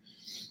anything.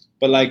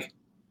 But like,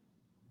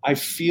 I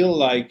feel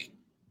like,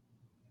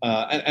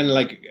 and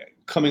like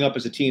coming up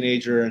as a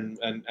teenager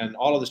and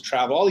all of this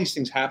travel, all these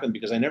things happened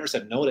because I never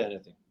said no to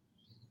anything.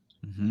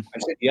 Mm-hmm. I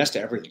said yes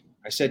to everything.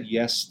 I said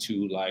yes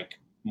to like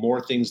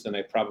more things than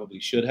I probably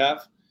should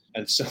have.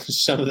 And so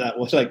some of that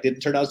was like, didn't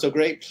turn out so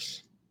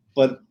great,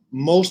 but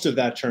most of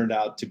that turned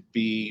out to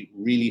be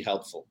really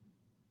helpful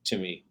to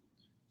me.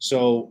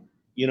 So,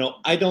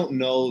 I don't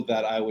know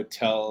that I would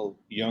tell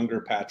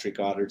younger Patrick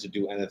Goddard to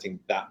do anything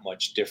that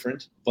much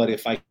different, but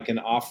if I can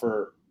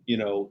offer,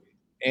 and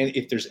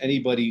if there's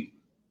anybody,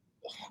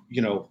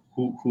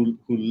 who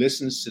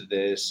listens to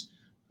this,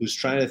 who's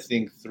trying to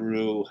think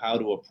through how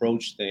to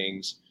approach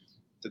things,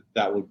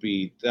 that would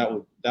be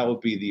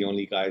the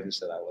only guidance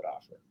that I would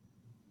offer.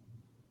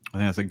 I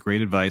think that's a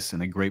great advice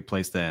and a great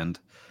place to end.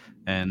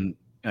 And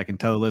I can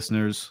tell the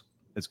listeners,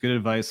 it's good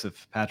advice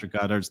if Patrick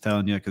Goddard's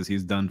telling you, because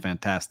he's done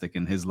fantastic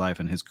in his life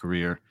and his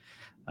career.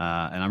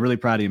 And I'm really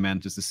proud of you,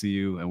 man, just to see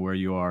you and where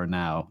you are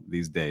now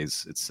these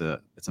days. It's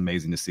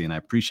amazing to see. And I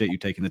appreciate you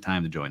taking the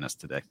time to join us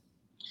today.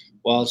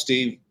 Well,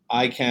 Steve,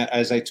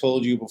 as I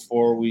told you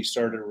before we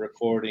started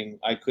recording,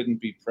 I couldn't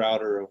be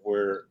prouder of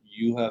where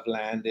you have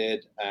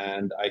landed.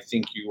 And I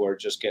think you are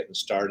just getting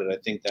started. I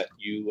think that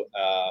you,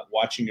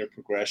 watching your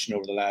progression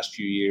over the last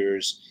few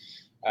years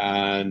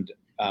and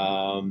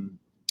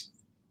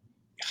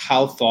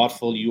how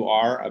thoughtful you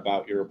are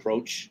about your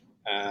approach,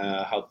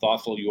 how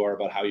thoughtful you are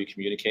about how you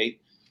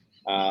communicate,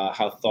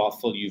 how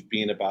thoughtful you've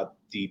been about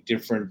the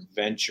different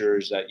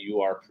ventures that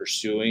you are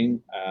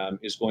pursuing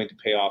is going to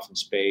pay off in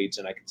spades.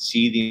 And I can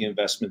see the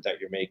investment that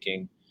you're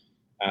making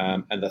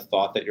and the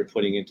thought that you're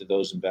putting into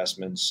those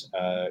investments,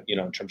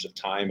 in terms of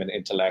time and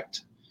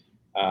intellect.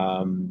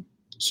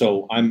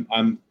 So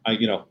I'm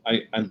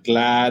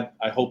glad.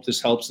 I hope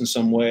this helps in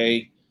some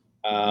way.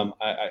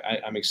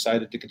 I'm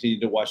excited to continue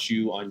to watch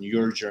you on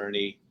your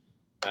journey.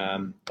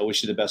 I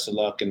wish you the best of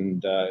luck,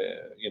 and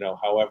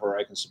however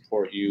I can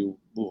support you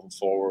moving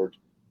forward,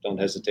 don't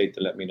hesitate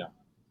to let me know.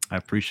 I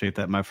appreciate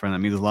that, my friend. That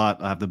means a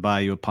lot. I'll have to buy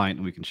you a pint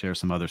and we can share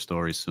some other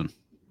stories soon.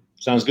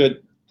 Sounds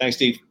good. Thanks,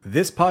 Steve.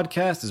 This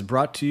podcast is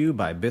brought to you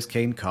by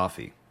Biscayne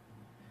Coffee.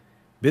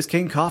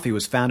 Biscayne Coffee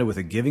was founded with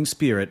a giving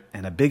spirit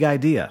and a big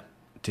idea: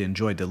 to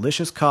enjoy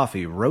delicious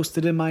coffee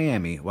roasted in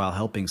Miami while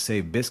helping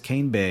save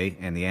Biscayne Bay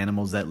and the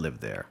animals that live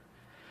there.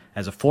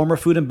 As a former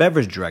food and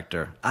beverage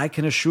director, I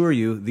can assure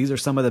you these are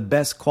some of the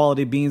best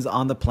quality beans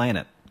on the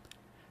planet.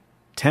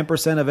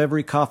 10% of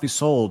every coffee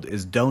sold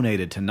is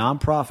donated to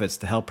nonprofits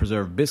to help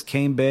preserve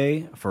Biscayne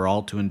Bay for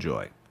all to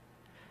enjoy.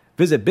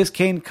 Visit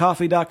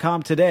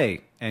BiscayneCoffee.com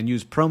today and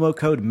use promo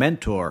code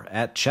MENTOR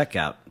at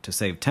checkout to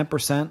save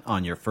 10%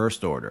 on your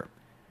first order.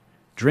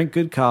 Drink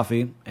good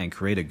coffee and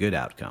create a good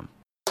outcome.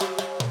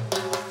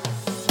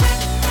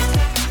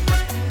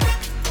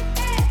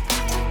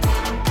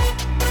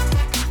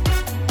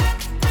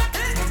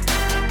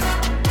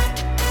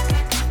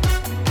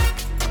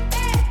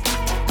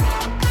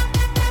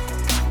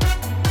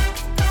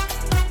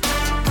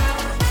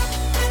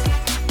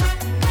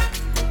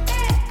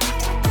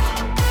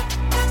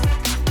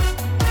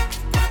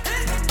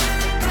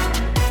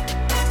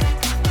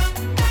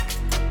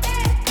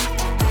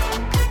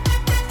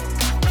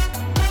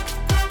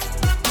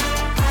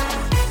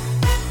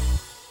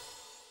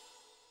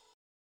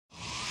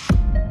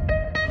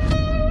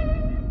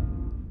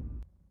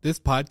 This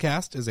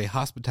podcast is a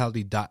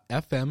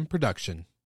Hospitality.fm production.